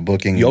same kind of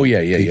booking. Oh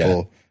yeah,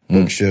 people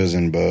book shows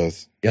in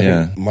both. Yeah,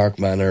 I think Mark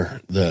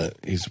Manor,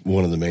 he's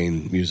one of the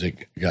main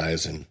music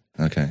guys in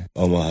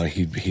Omaha.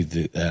 He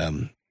did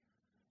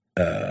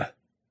the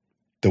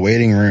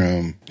Waiting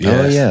Room. Yes.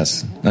 Oh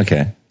yes,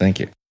 okay,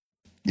 thank you.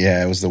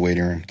 Yeah, it was the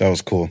Waiting Room. That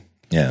was cool.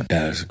 Yeah,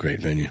 it was a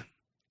great venue.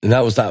 And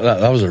that was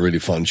a really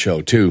fun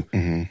show too.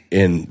 Mm-hmm.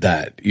 In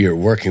that you're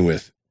working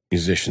with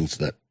musicians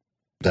that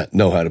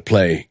know how to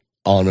play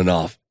on and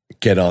off,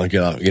 get on,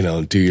 you know,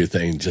 and do your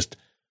thing.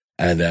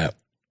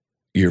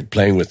 You're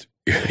playing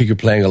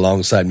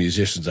alongside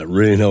musicians that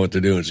really know what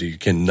they're doing. So you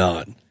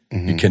cannot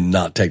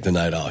take the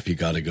night off. You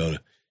got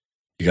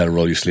to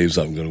roll your sleeves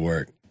up and go to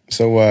work.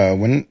 So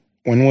when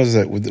was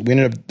it? We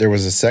ended up, there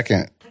was a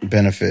second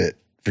benefit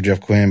for Jeff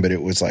Quinn, but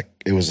it was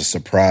a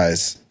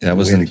surprise. Yeah,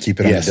 we had to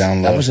keep it on the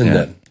down low. That was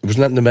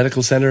wasn't that in the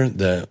medical center?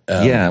 It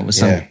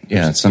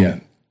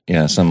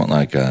was somewhat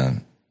like a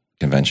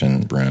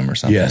convention room or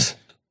something. Yes.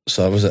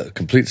 So it was a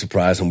complete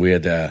surprise, and we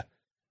had our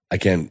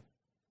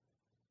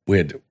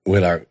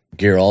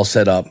gear all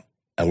set up,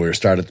 and we were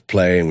started to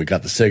play, and we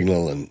got the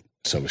signal, and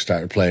so we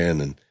started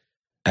playing,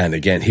 and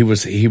again he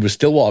was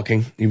still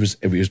walking. He was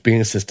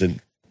being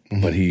assisted,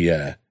 but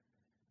I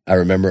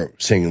remember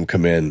seeing him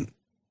come in.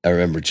 I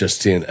remember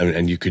just seeing,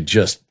 and you could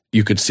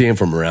see him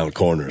from around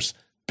corners,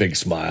 big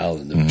smile,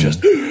 and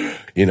just,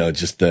 you know,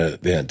 just the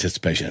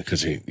anticipation,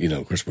 because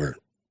of course we're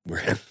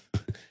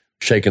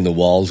shaking the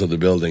walls of the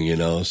building, you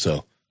know,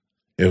 so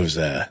it was,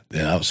 that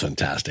was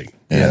fantastic.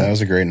 Yeah, that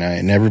was a great night,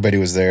 and everybody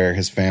was there.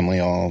 His family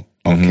all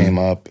came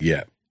up.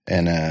 Yeah.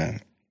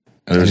 And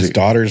his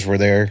daughters were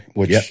there,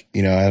 which,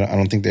 you know, I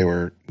don't think they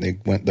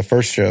went, the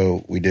first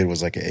show we did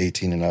was like an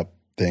 18 and up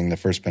thing, the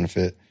first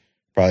benefit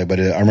probably, but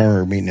I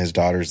remember meeting his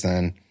daughters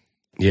then.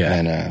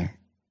 Yeah.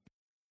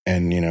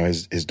 And you know,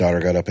 his daughter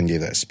got up and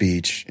gave that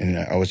speech, and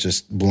I was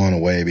just blown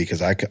away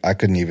because I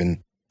couldn't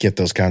even get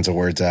those kinds of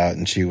words out,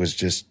 and she was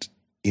just,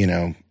 you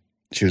know,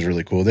 she was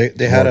really cool. They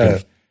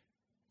had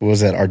what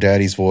was that? Our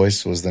Daddy's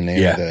Voice was the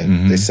name of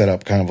that. They set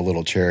up kind of a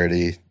little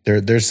charity.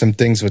 There's some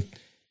things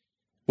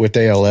with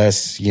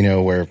ALS, you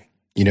know, where,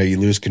 you know, you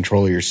lose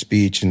control of your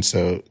speech, and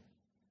so,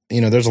 you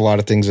know, there's a lot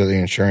of things that the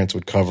insurance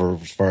would cover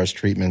as far as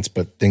treatments,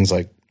 but things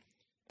like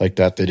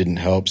that, they didn't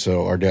help.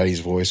 So Our Daddy's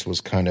Voice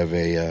was kind of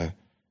a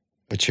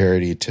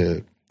charity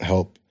to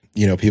help,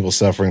 you know, people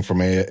suffering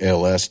from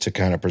ALS to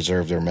kind of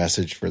preserve their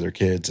message for their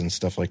kids and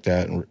stuff like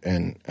that.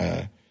 And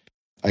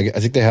I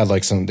think they had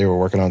they were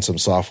working on some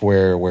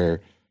software where,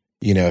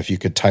 you know, if you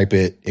could type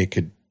it, it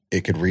could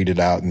it could read it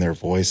out in their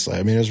voice.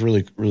 I mean, it was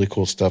really, really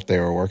cool stuff they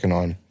were working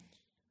on.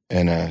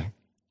 And,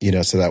 you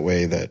know, so that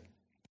way that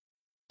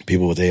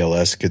people with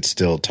ALS could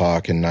still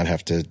talk and not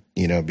have to,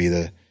 you know, be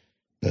the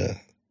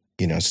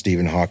you know,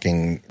 Stephen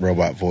Hawking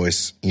robot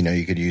voice. You know,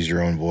 you could use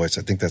your own voice.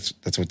 I think that's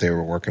what they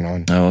were working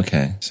on. Oh,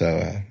 okay. So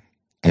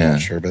I'm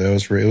not sure, but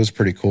it was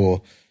pretty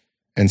cool.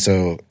 And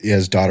so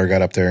his daughter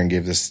got up there and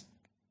gave this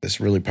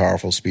really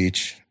powerful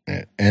speech.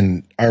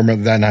 And I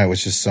remember that night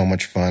was just so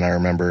much fun. I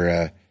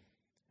remember,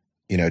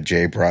 you know,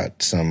 Jay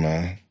brought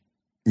some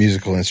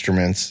musical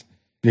instruments.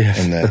 Yeah.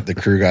 And the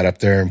crew got up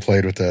there and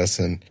played with us.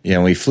 And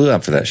Yeah, we flew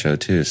up for that show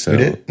too. So we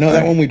did? No,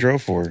 that one we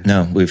drove for.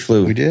 No, we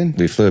flew. We did?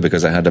 We flew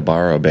because I had to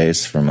borrow a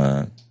bass from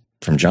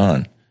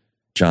John.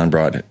 John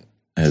brought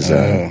his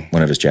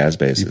one of his jazz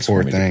basses You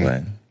poor for me thing. to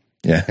play.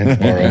 Yeah. And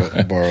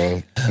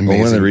borrow. Well,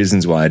 one of the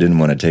reasons why I didn't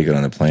want to take it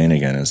on the plane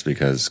again is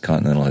because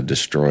Continental had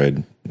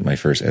destroyed my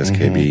first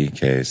SKB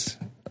case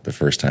the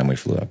first time we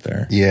flew up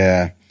there.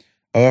 Yeah.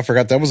 Oh, I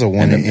forgot that was a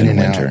one in and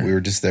winter. out. We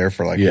were just there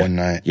for like one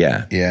night.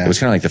 Yeah. Yeah. It was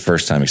kind of like the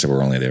first time, except we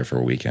were only there for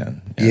a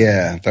weekend.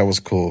 Yeah, that was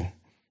cool.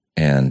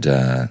 And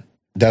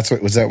That's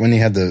what was that when he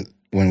had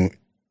when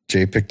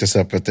Jay picked us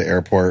up at the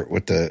airport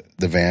with the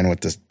van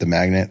with the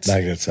magnets.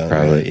 Magnets on.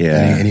 probably,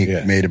 yeah. And he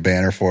made a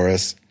banner for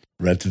us.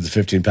 Rented the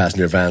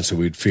 15-passenger van so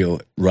we'd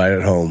feel right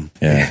at home.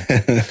 Yeah.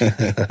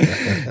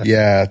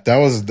 Yeah, that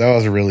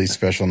was a really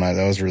special night.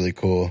 That was really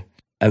cool.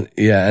 And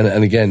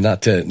and again,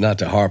 not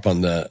to harp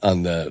on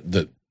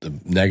the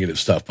negative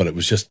stuff, but it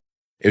was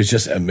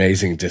just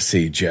amazing to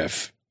see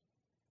Jeff,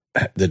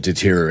 the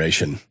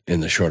deterioration in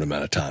the short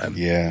amount of time.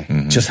 Yeah.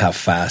 Just how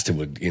fast it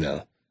would, you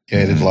know.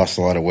 Yeah, they'd lost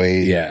a lot of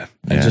weight. Yeah.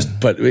 And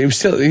but he was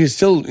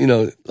still, you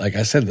know, like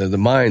I said, the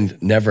mind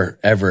never,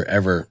 ever,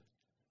 ever,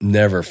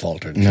 never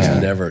faltered.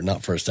 Just never,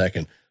 not for a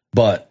second.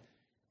 But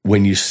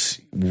when you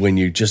see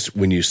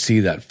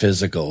that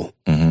physical,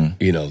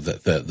 you know,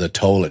 the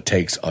toll it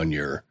takes on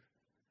your,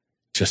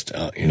 just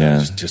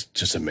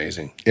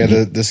amazing. Yeah,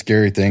 the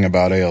scary thing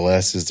about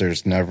ALS is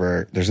there's not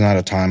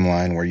a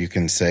timeline where you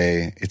can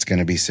say it's going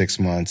to be 6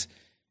 months.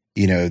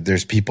 You know,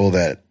 there's people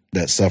that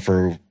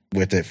suffer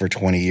with it for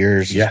 20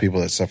 years. There's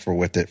people that suffer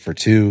with it for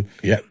 2.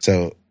 Yeah.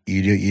 So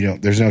you don't.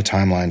 There's no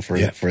timeline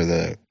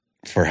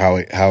for how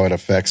it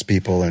affects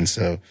people, and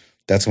so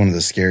that's one of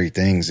the scary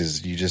things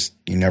is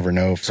you never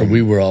know. So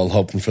we were all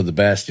hoping for the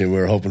best. You know, we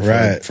were hoping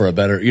for a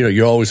better. You know,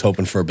 you're always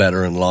hoping for a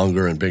better and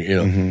longer and big.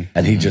 You know,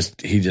 and he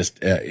just.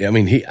 I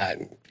mean,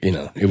 you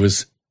know, it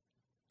was.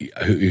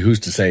 Who's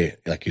to say?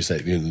 Like you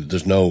said, you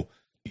know,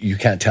 you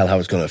can't tell how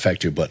it's going to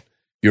affect you, but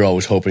you're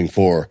always hoping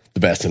for the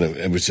best, and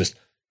it was just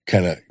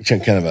kind of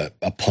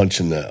a punch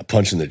in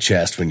the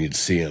chest when you'd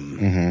see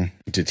him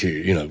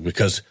deteriorate. You know,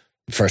 because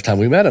the first time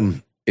we met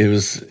him, it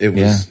was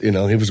you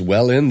know, he was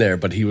well in there,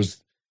 but he was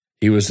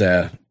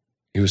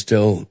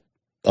still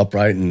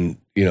upright and,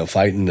 you know,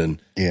 fighting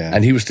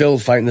and he was still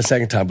fighting the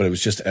second time, but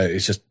it's just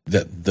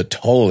the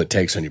toll it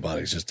takes on your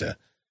body is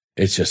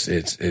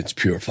it's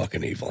pure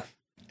fucking evil.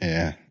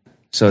 Yeah.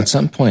 So at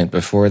some point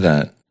before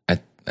that,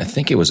 I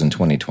think it was in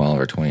 2012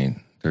 or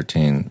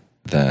 2013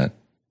 that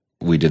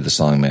we did the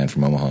song "Man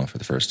from Omaha" for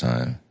the first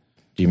time.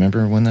 Do you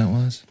remember when that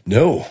was?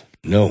 No.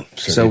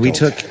 So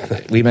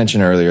we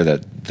mentioned earlier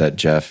that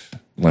Jeff,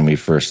 when we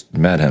first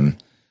met him,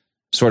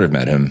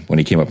 when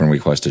he came up and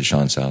requested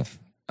Sean South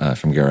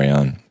from Gary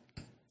On.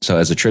 So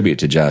as a tribute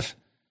to Jeff,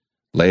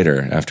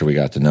 later, after we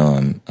got to know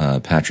him,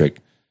 Patrick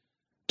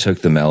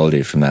took the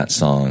melody from that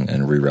song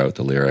and rewrote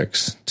the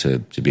lyrics to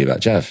be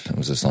about Jeff. It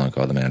was a song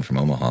called "The Man from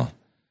Omaha."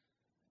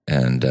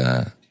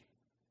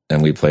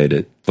 And we played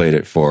it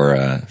for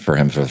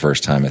him for the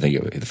first time. I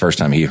think the first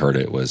time he heard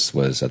it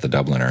was at the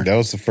Dubliner. That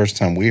was the first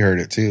time we heard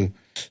it too.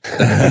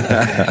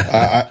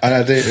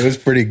 I think it was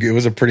pretty. It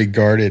was a pretty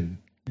guarded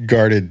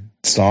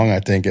song,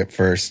 I think, at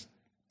first.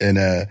 And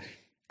I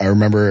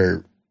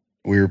remember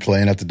we were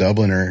playing at the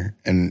Dubliner,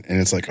 and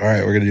it's like, all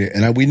right, we're gonna do it.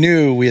 And we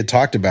knew we had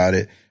talked about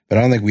it, but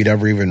I don't think we'd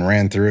ever even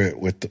ran through it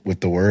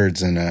with the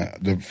words.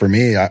 And for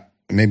me,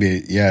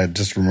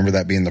 just remember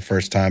that being the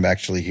first time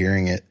actually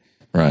hearing it.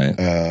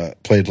 Right.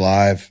 Played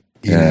live.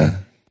 You know?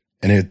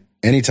 And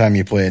anytime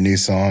you play a new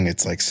song,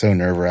 it's like so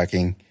nerve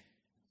wracking.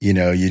 You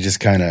know, you just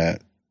kind of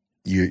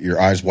your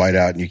eyes wide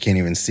out and you can't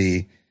even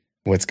see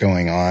what's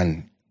going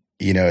on.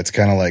 You know, it's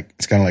kind of like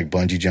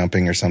bungee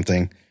jumping or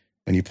something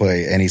when you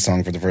play any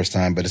song for the first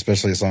time, but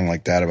especially a song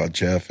like that about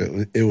Jeff,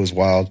 it was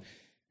wild.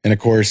 And of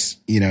course,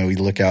 you know, you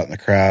look out in the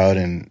crowd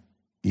and,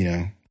 you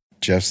know,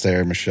 Jeff's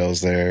there, Michelle's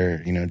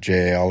there, you know,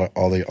 Jay, all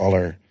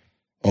our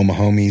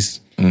Omaha homies,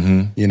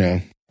 you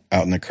know,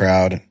 out in the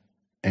crowd,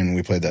 and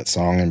we played that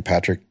song, and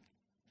Patrick,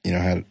 you know,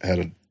 had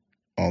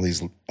all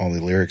the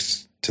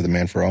lyrics to "The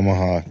Man for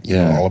Omaha," you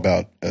know, all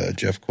about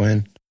Jeff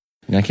Quinn.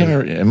 Yeah, I can't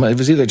remember. It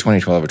was either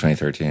 2012 or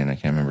 2013. I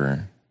can't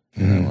remember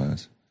when it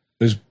was.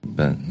 It was,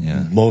 but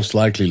yeah, most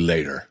likely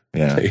later.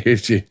 Yeah,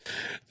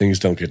 things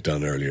don't get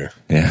done earlier.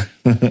 Yeah,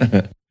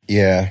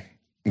 yeah,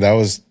 that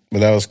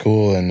was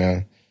cool,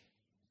 and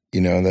you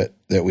know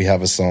that we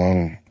have a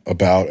song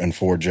about and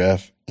for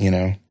Jeff. You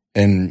know.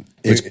 And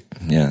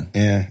Yeah.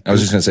 yeah, I was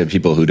just going to say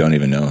people who don't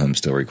even know him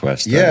still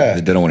request. Yeah.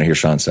 They don't want to hear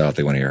Sean South.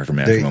 They want to hear from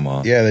Man from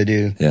Omaha. yeah, they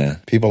do. Yeah.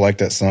 People like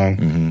that song.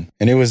 Mm-hmm.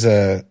 And it was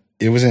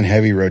in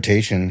heavy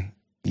rotation,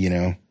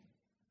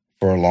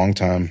 for a long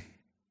time.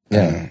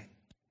 Yeah.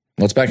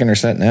 Well, it's back in their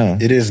set now.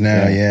 It is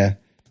now, yeah.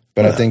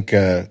 But I think,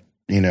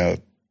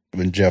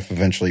 when Jeff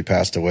eventually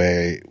passed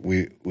away,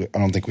 I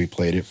don't think we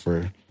played it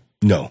for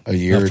a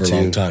year not or for two. a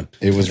long time.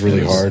 It was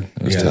really hard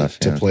It was tough,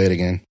 to play it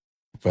again.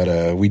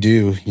 But we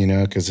do,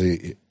 because,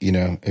 if,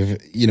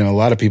 a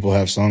lot of people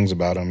have songs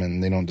about him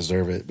and they don't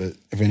deserve it. But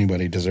if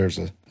anybody deserves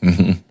a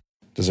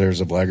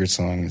Blackguard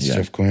song, it's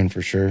Jeff Quinn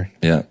for sure.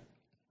 Yeah.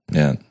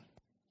 Yeah.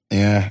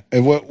 Yeah.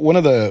 And one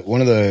of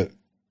the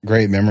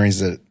great memories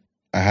that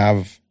I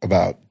have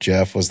about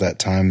Jeff was that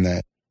time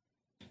that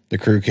the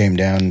crew came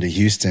down to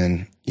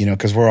Houston,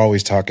 because we're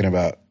always talking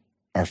about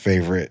our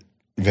favorite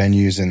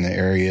venues in the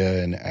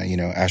area, and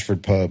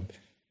Ashford Pub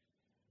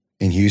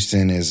in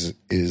Houston is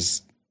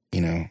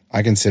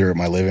I consider it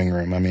my living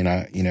room. I mean,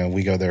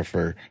 we go there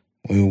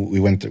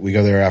we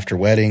go there after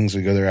weddings,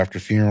 we go there after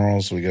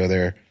funerals, we go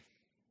there,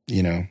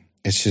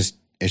 it's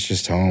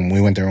just home.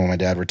 We went there when my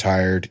dad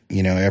retired.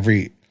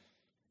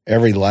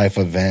 Every life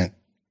event,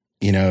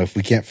 if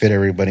we can't fit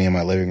everybody in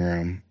my living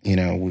room,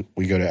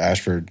 we go to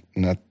Ashford.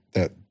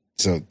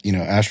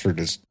 Ashford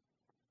is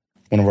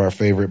one of our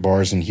favorite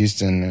bars in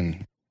Houston,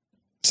 and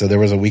so there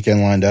was a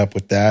weekend lined up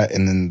with that,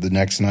 and then the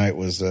next night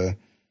was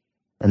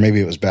or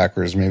maybe it was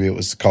backwards. Maybe it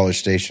was College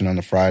Station on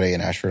the Friday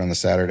and Ashford on the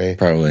Saturday.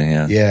 Probably,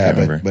 yeah.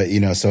 Yeah,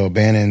 but so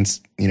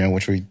Abandon's,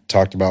 which we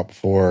talked about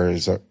before,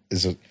 is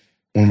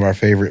one of our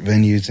favorite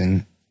venues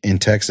in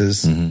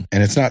Texas, and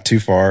it's not too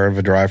far of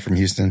a drive from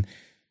Houston.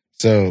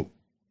 So,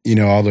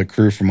 all the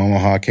crew from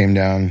Omaha came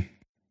down.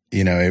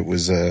 It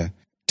was Ted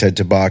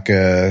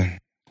Tabaka. It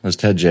was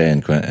Ted, Jay,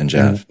 and Quint and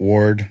Jeff. And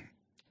Ward.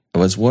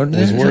 Was Ward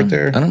there? Was Ward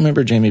there? I don't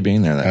remember Jamie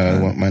being there that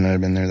time. Might not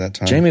have been there that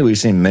time. Jamie, we've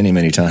seen many,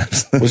 many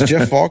times. Was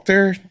Jeff Falk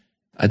there?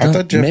 I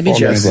thought Jeff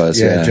was.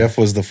 Yeah, Jeff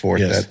was the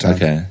fourth that time.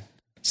 Okay.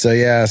 So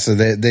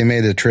they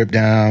made the trip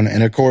down,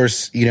 and of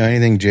course,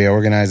 anything Jay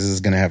organizes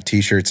is going to have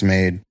T-shirts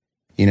made.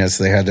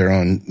 So they had their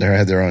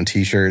own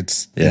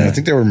T-shirts. Yeah, and I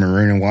think they were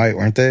maroon and white,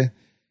 weren't they?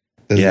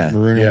 The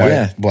maroon and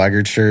white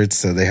Blackguard shirts.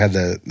 So they had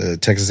the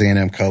Texas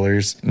A&M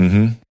colors,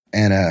 and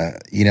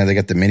they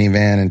got the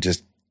minivan and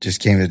just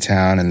came to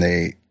town, and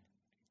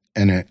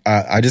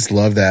I just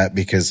love that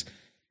because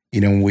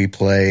when we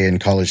play in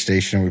College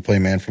Station, we play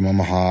Man from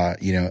Omaha.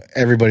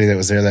 Everybody that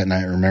was there that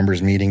night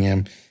remembers meeting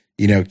him.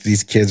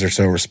 These kids are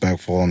so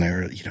respectful, and they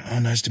were, oh,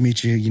 nice to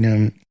meet you.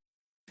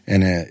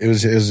 And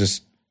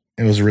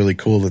it was really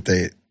cool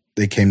that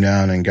they came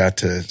down and got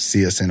to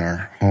see us in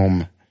our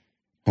home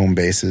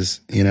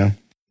bases.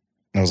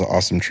 That was an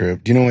awesome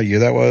trip. Do you know what year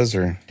that was?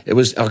 Or it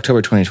was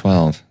October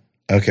 2012.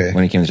 Okay,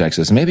 when he came to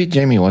Texas. Maybe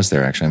Jamie was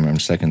there. Actually, I'm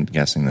second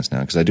guessing this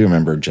now because I do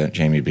remember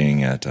Jamie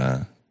being at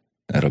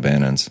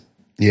O'Bannon's.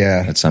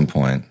 Yeah, at some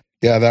point.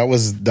 Yeah, that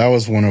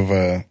was one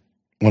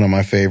of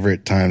my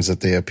favorite times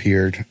that they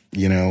appeared.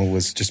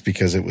 Was just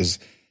because it was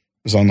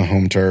on the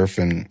home turf,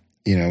 and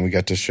we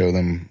got to show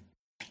them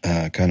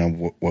kind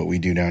of what we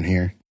do down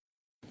here.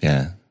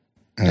 Yeah,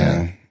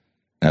 I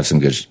have some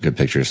good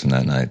pictures from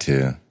that night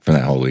too, from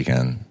that whole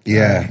weekend.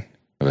 Yeah,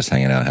 I was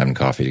hanging out, having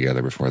coffee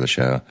together before the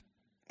show.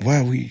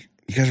 Wow, you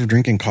guys were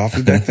drinking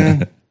coffee back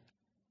then?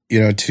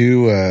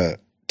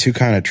 Two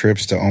kind of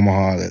trips to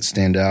Omaha that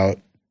stand out.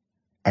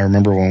 I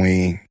remember when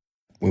we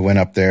went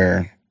up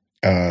there,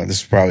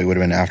 this probably would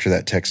have been after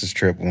that Texas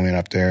trip when we went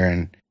up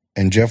there,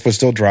 and Jeff was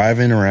still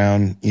driving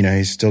around,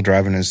 he's still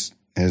driving his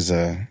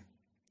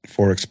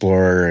Ford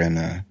Explorer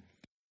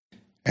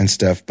and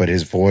stuff, but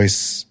his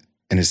voice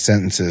and his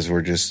sentences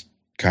were just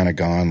kind of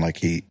gone. Like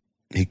he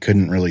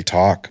couldn't really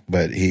talk,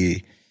 but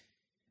he,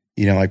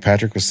 like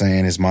Patrick was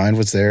saying, his mind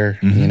was there,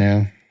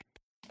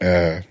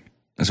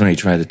 That's when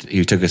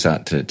he took us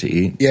out to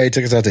eat. Yeah, he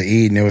took us out to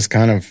eat, and it was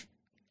kind of,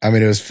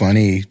 it was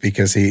funny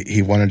because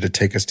he wanted to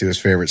take us to his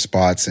favorite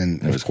spots,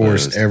 and of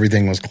course closed.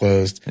 Everything was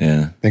closed.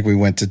 Yeah, I think we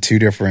went to 2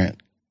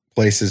 different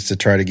places to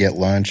try to get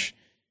lunch,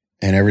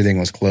 and everything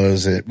was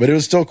closed. But it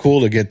was still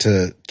cool to get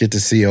to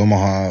see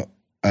Omaha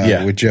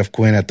with Jeff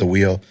Quinn at the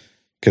wheel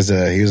because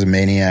he was a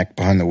maniac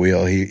behind the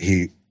wheel.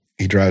 He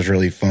drives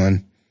really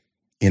fun,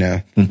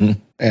 and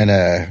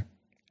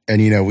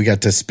we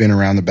got to spin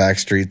around the back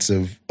streets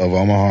of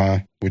Omaha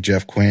with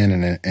Jeff Quinn,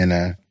 and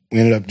we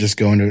ended up just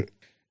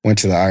went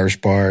to the Irish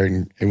bar,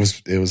 and it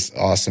was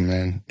awesome,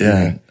 man.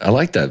 Yeah, I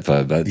like that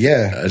pub. I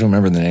don't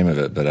remember the name of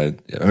it, but I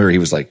remember he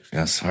was like,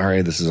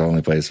 sorry, this is the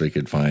only place we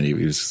could find. He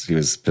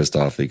was pissed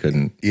off he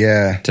couldn't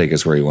take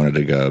us where he wanted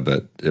to go,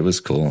 but it was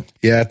cool.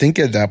 Yeah, I think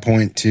at that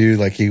point too,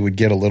 like he would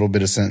get a little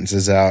bit of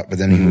sentences out, but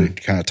then he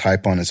would kind of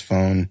type on his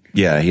phone.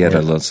 Yeah, he had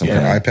some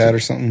kind of iPad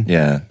or something.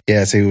 Yeah.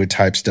 Yeah, so he would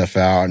type stuff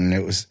out, and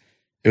it was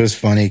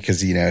funny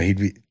because he'd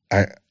be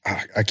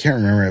I can't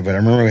remember it, but I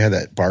remember we had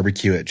that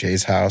barbecue at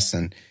Jay's house,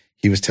 and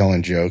he was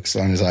telling jokes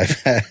on his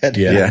iPad.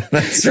 Yeah,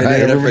 that's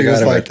right. Everybody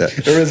was like,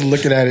 everyone was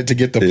looking at it to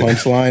get the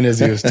punchline as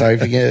he was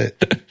typing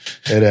it.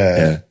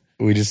 And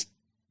we just,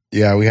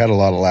 Yeah, we had a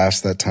lot of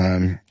laughs that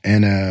time.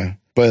 And,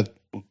 but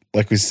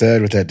like we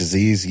said, with that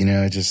disease, you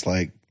know, it just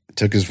like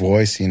took his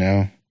voice, you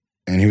know,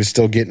 and he was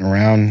still getting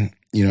around,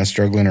 you know,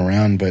 struggling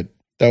around. But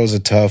that was a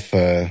tough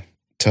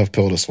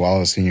pill to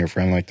swallow, seeing your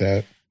friend like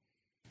that.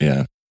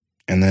 Yeah.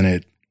 And then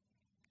it,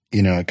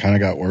 you know, it kind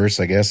of got worse,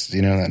 I guess,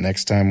 you know, that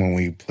next time when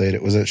we played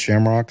it, was it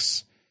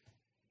Shamrocks?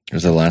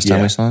 Was it the last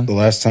time we saw him? The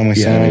last time we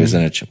saw Yeah, him. he was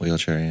in a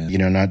wheelchair, yeah. You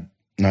know,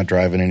 not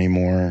driving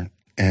anymore.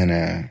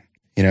 And,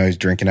 you know, he's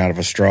drinking out of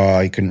a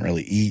straw. He couldn't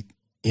really eat,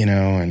 you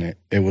know, and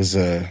it was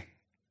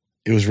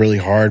really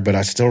hard. But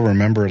I still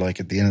remember, like,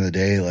 at the end of the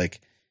day, like,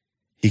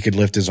 he could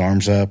lift his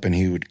arms up and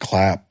he would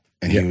clap,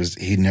 and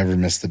he'd never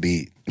miss the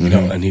beat. You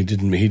know, and he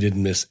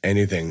didn't miss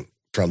anything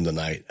from the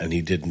night, and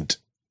he didn't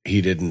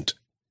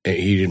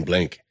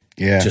blink.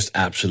 Yeah. Just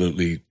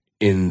absolutely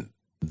in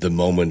the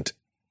moment,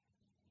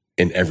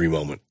 in every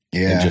moment.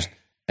 Yeah.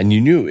 And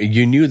you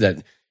knew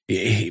that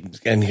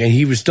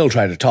he was still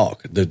trying to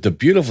talk. The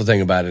beautiful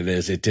thing about it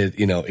is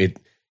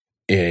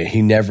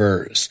he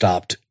never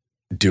stopped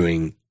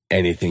doing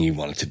anything he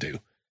wanted to do.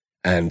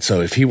 And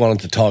so if he wanted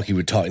to talk, he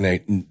would talk.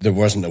 And there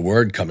wasn't a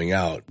word coming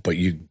out, but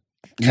you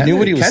knew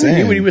what he was saying.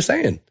 Knew what he was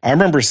saying. I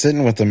remember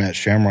sitting with him at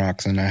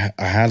Shamrocks, and I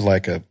had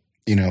like a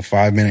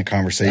 5-minute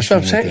conversation. That's what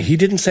I'm saying. He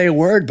didn't say a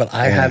word, but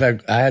I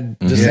had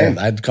the same.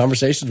 I had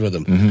conversations with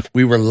him. Mm-hmm.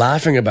 We were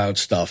laughing about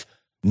stuff.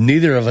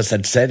 Neither of us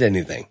had said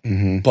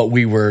anything, but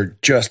we were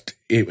just.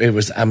 It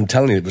was. I'm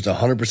telling you, it was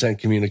 100%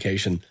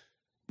 communication,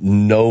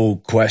 no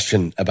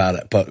question about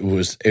it. But it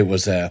was.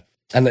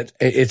 And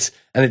it's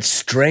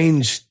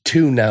strange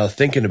too now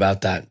thinking about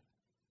that,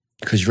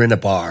 because you're in a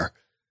bar,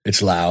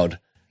 it's loud,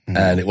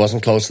 and it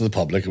wasn't close to the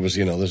public. It was,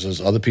 you know,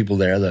 there's other people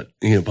there that,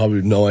 you know,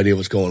 probably no idea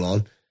what's going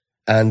on.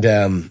 And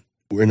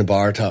we're in a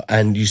bar,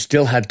 and you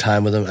still had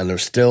time with them, and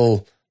there's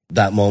still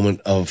that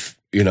moment of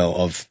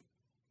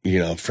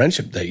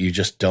friendship that you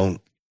just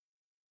don't.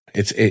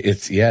 It's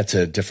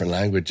a different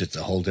language. It's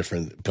a whole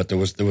different. But there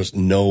was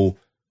no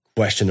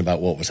question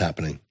about what was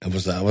happening.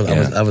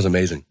 That was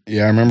amazing.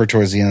 Yeah, I remember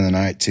towards the end of the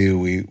night too.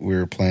 We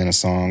were playing a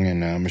song,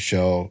 and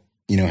Michelle,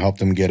 you know,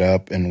 helped him get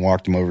up and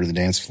walked him over to the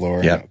dance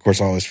floor. Yeah. Of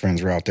course, all his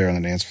friends were out there on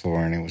the dance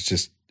floor, and it was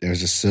just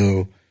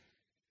so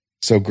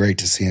great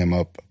to see him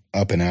up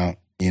and out,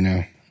 you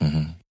know.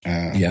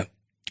 Mm-hmm.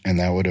 And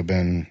that would have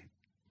been,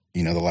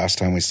 you know, the last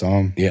time we saw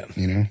him. Yeah,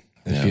 you know,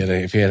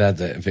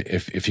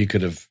 if he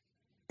could have,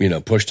 you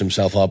know, pushed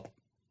himself up,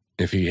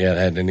 if he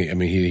had any, I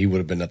mean, he would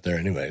have been up there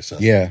anyway. So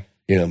yeah,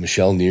 you know,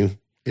 Michelle knew.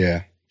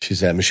 Yeah,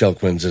 she's Michelle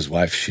Quinn's his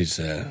wife. She's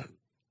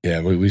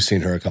we've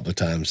seen her a couple of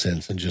times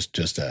since, and you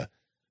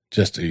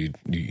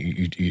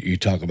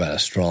talk about a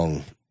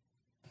strong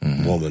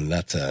woman.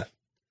 That's a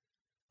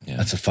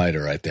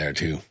fighter right there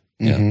too.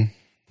 Mm-hmm.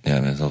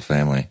 Yeah, his whole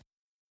family.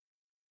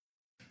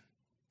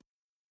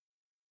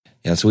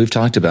 Yeah, so we've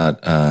talked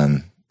about.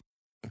 I'm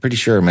pretty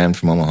sure Man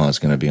from Omaha is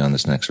going to be on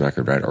this next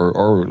record, right?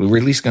 Or we're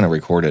at least going to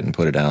record it and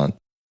put it out.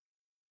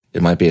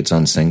 It might be its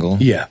own single.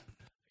 Yeah.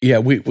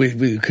 We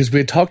because we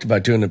had talked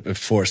about doing it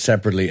before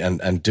separately,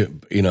 and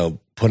you know,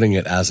 putting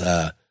it as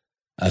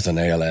an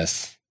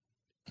ALS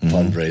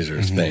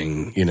fundraisers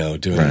thing, you know,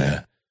 doing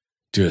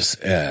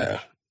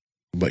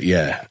but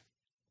yeah,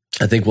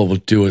 I think what we'll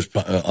do is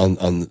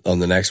on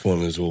the next one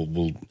is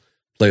we'll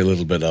play a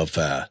little bit of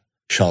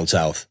Sean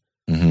South,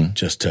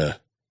 just to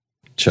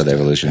show the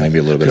evolution, maybe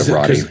a little bit of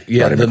Roddy.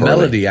 Yeah, Roddy the McCorley.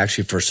 melody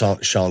actually for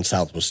Sean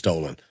South was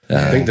stolen.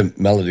 I think the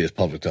melody is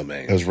public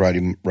domain. It was Roddy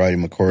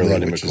McCorley.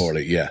 Roddy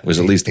McCorley, yeah. It was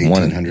at least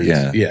one.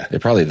 1800s. Yeah.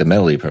 It probably the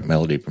melody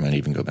might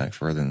even go back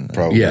further than that.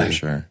 Probably. Yeah,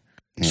 sure.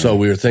 Yeah. So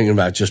we were thinking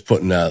about just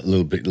putting a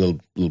little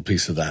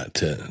piece of that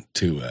to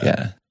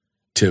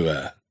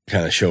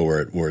kind of show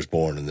where it's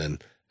born, and then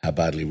how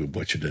badly we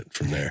butchered it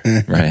from there,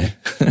 right?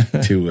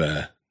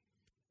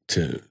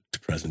 to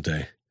present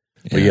day.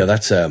 But yeah,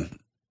 that's I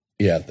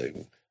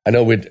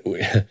know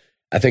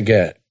I think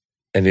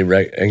any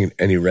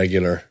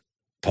regular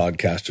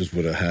podcasters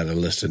would have had a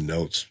list of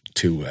notes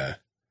to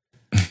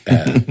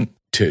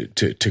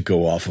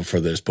go off of for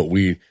this, but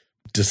we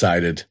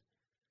decided a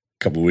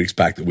couple of weeks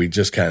back that we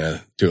just kind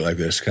of do it like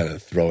this, kind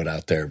of throw it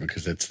out there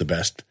because it's the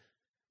best.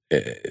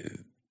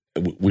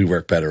 We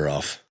work better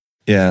off.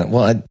 Yeah,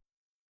 well,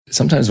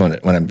 sometimes when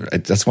I'm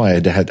that's why I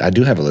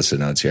do have a list of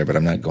notes here, but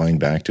I'm not going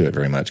back to it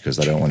very much because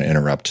I don't want to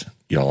interrupt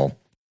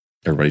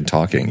everybody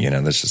talking. You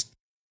know, this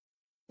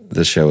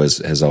show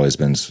has always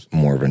been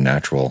more of a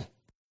natural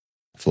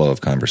flow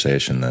of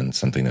conversation than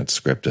something that's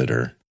scripted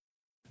or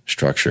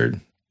structured.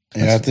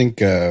 Yeah, I think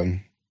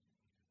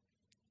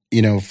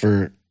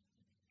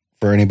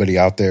for anybody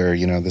out there,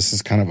 you know, this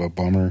is kind of a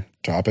bummer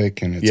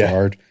topic and it's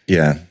hard.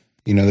 Yeah,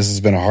 you know, this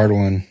has been a hard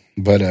one,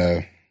 but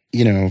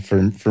you know,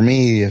 for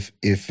me,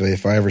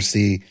 if I ever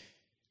see,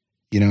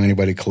 you know,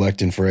 anybody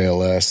collecting for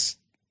ALS,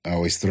 I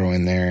always throw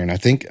in there, and I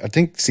think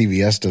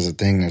CVS does a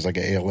thing. There's like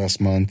an ALS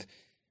month.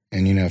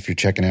 And, you know, if you're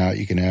checking out,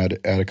 you can add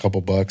a couple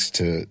bucks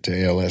to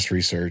ALS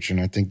research. And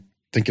I think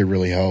it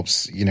really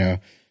helps. You know,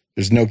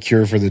 there's no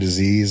cure for the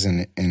disease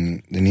and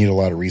they need a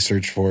lot of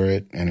research for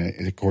it. And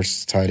it, of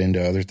course, it's tied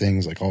into other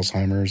things like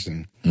Alzheimer's.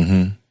 And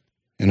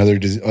and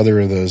other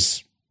of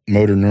those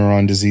motor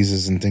neuron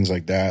diseases and things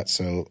like that.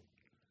 So,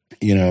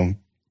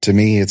 to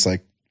me, it's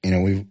like,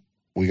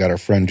 we got our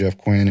friend Jeff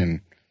Quinn,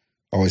 and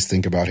always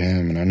think about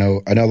him. And I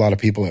know a lot of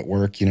people at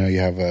work, you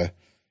have a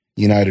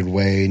United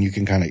Way, and you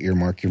can kind of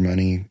earmark your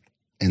money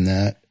in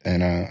that,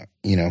 and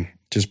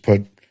just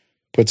put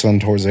some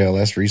towards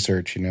ALS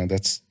research.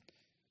 That's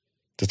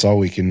all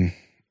we can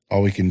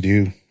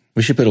do.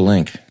 We should put a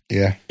link.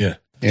 Yeah. To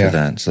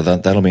that. So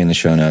that'll be in the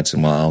show notes,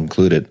 and I'll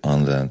include it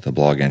on the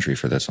blog entry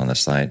for this on the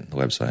site, the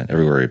website,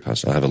 everywhere we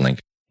post. I'll have a link.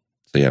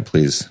 So yeah,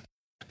 please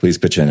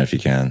pitch in if you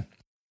can.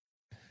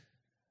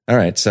 All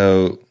right,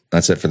 so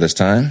that's it for this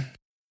time.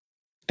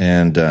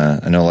 And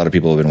I know a lot of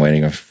people have been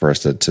waiting for us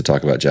to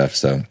talk about Jeff.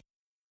 So,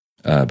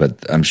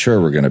 but I'm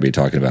sure we're going to be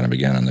talking about him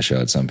again on the show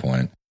at some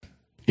point.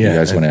 Yeah, you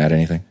guys want to add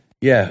anything?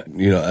 Yeah,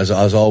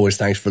 as always,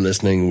 thanks for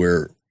listening.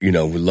 We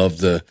love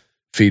the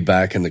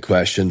feedback and the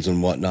questions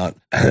and whatnot.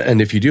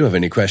 And if you do have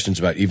any questions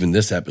about even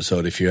this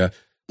episode, a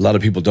lot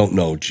of people don't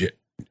know,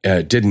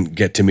 didn't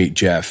get to meet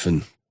Jeff,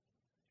 and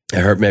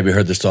maybe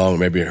heard the song,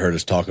 maybe heard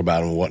us talk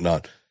about him and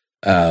whatnot.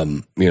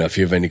 If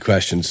you have any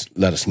questions,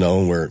 let us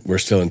know. We're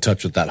still in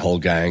touch with that whole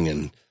gang,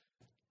 and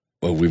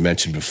what we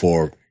mentioned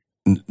before,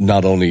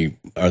 not only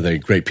are they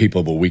great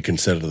people, but we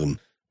consider them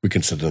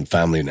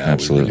family now.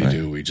 Absolutely. We really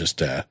do. We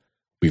just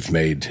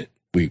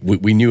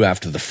we knew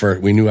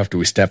after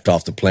we stepped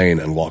off the plane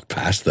and walked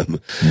past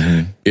them,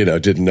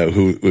 didn't know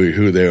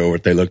who they were,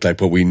 what they looked like,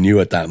 but we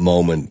knew at that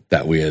moment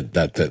that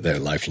that they're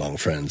lifelong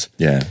friends.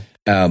 Yeah.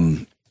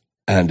 And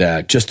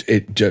just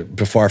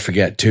before I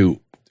forget too,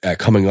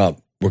 coming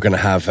up, we're going to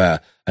have, I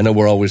know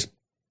we're always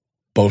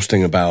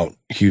boasting about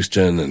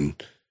Houston,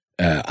 and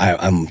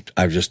I'm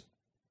just,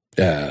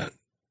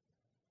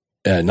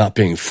 not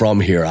being from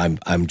here.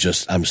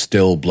 I'm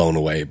still blown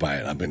away by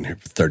it. I've been here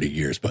for 30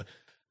 years, but,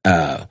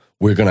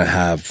 we're going to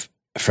have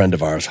a friend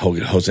of ours,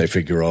 Jose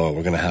Figueroa.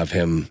 We're going to have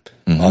him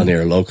on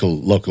here,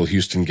 local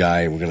Houston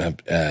guy. We're going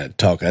to have,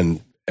 talk,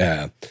 and,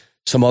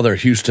 some other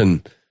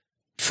Houston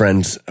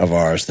friends of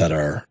ours that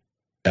are,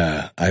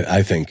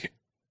 I think,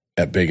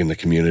 big in the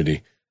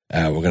community.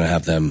 We're going to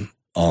have them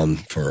on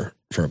for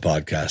a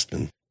podcast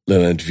and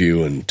little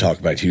interview and talk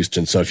about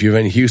Houston. So if you have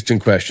any Houston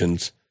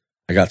questions,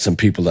 I got some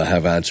people that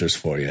have answers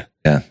for you.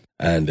 Yeah.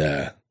 And,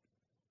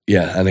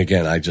 and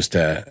again, I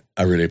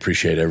really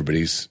appreciate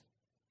everybody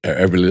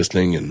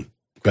listening and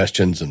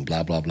questions and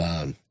blah, blah,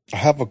 blah. And I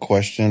have a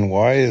question.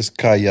 Why is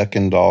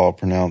Kayukendall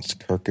pronounced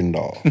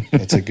Kirkendall?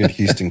 That's a good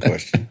Houston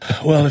question.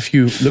 Well, if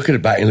you look at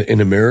it back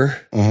in a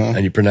mirror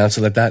and you pronounce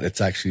it like that,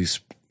 it's actually,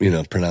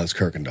 pronounced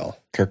Kirkendall.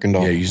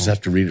 Kirkendall. Yeah, you just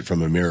have to read it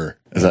from a mirror.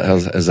 Is that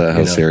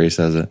how Siri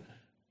says it?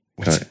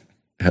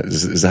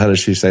 Is that how does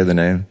she say the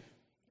name?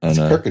 It's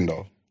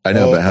Kirkendall. I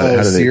know, but how do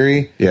they?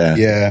 Siri? Yeah.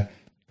 Yeah.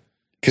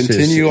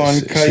 Continue on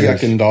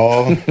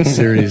Kayukendall.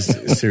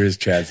 Siri's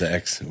Chad's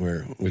ex.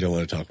 We don't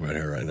want to talk about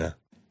her right now.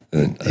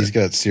 He's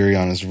got Siri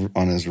on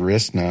his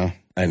wrist now.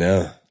 I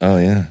know. Oh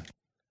yeah.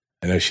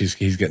 I know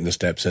he's getting the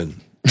steps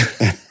in.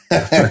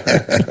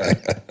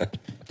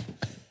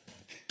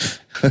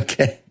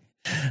 Okay.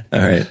 All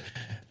right.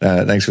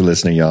 Thanks for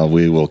listening, y'all.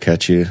 We will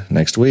catch you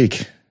next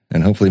week,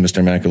 and hopefully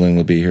Mr. McAloon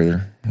will be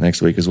here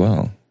next week as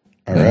well.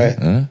 All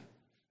right.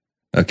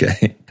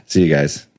 Okay. See you guys.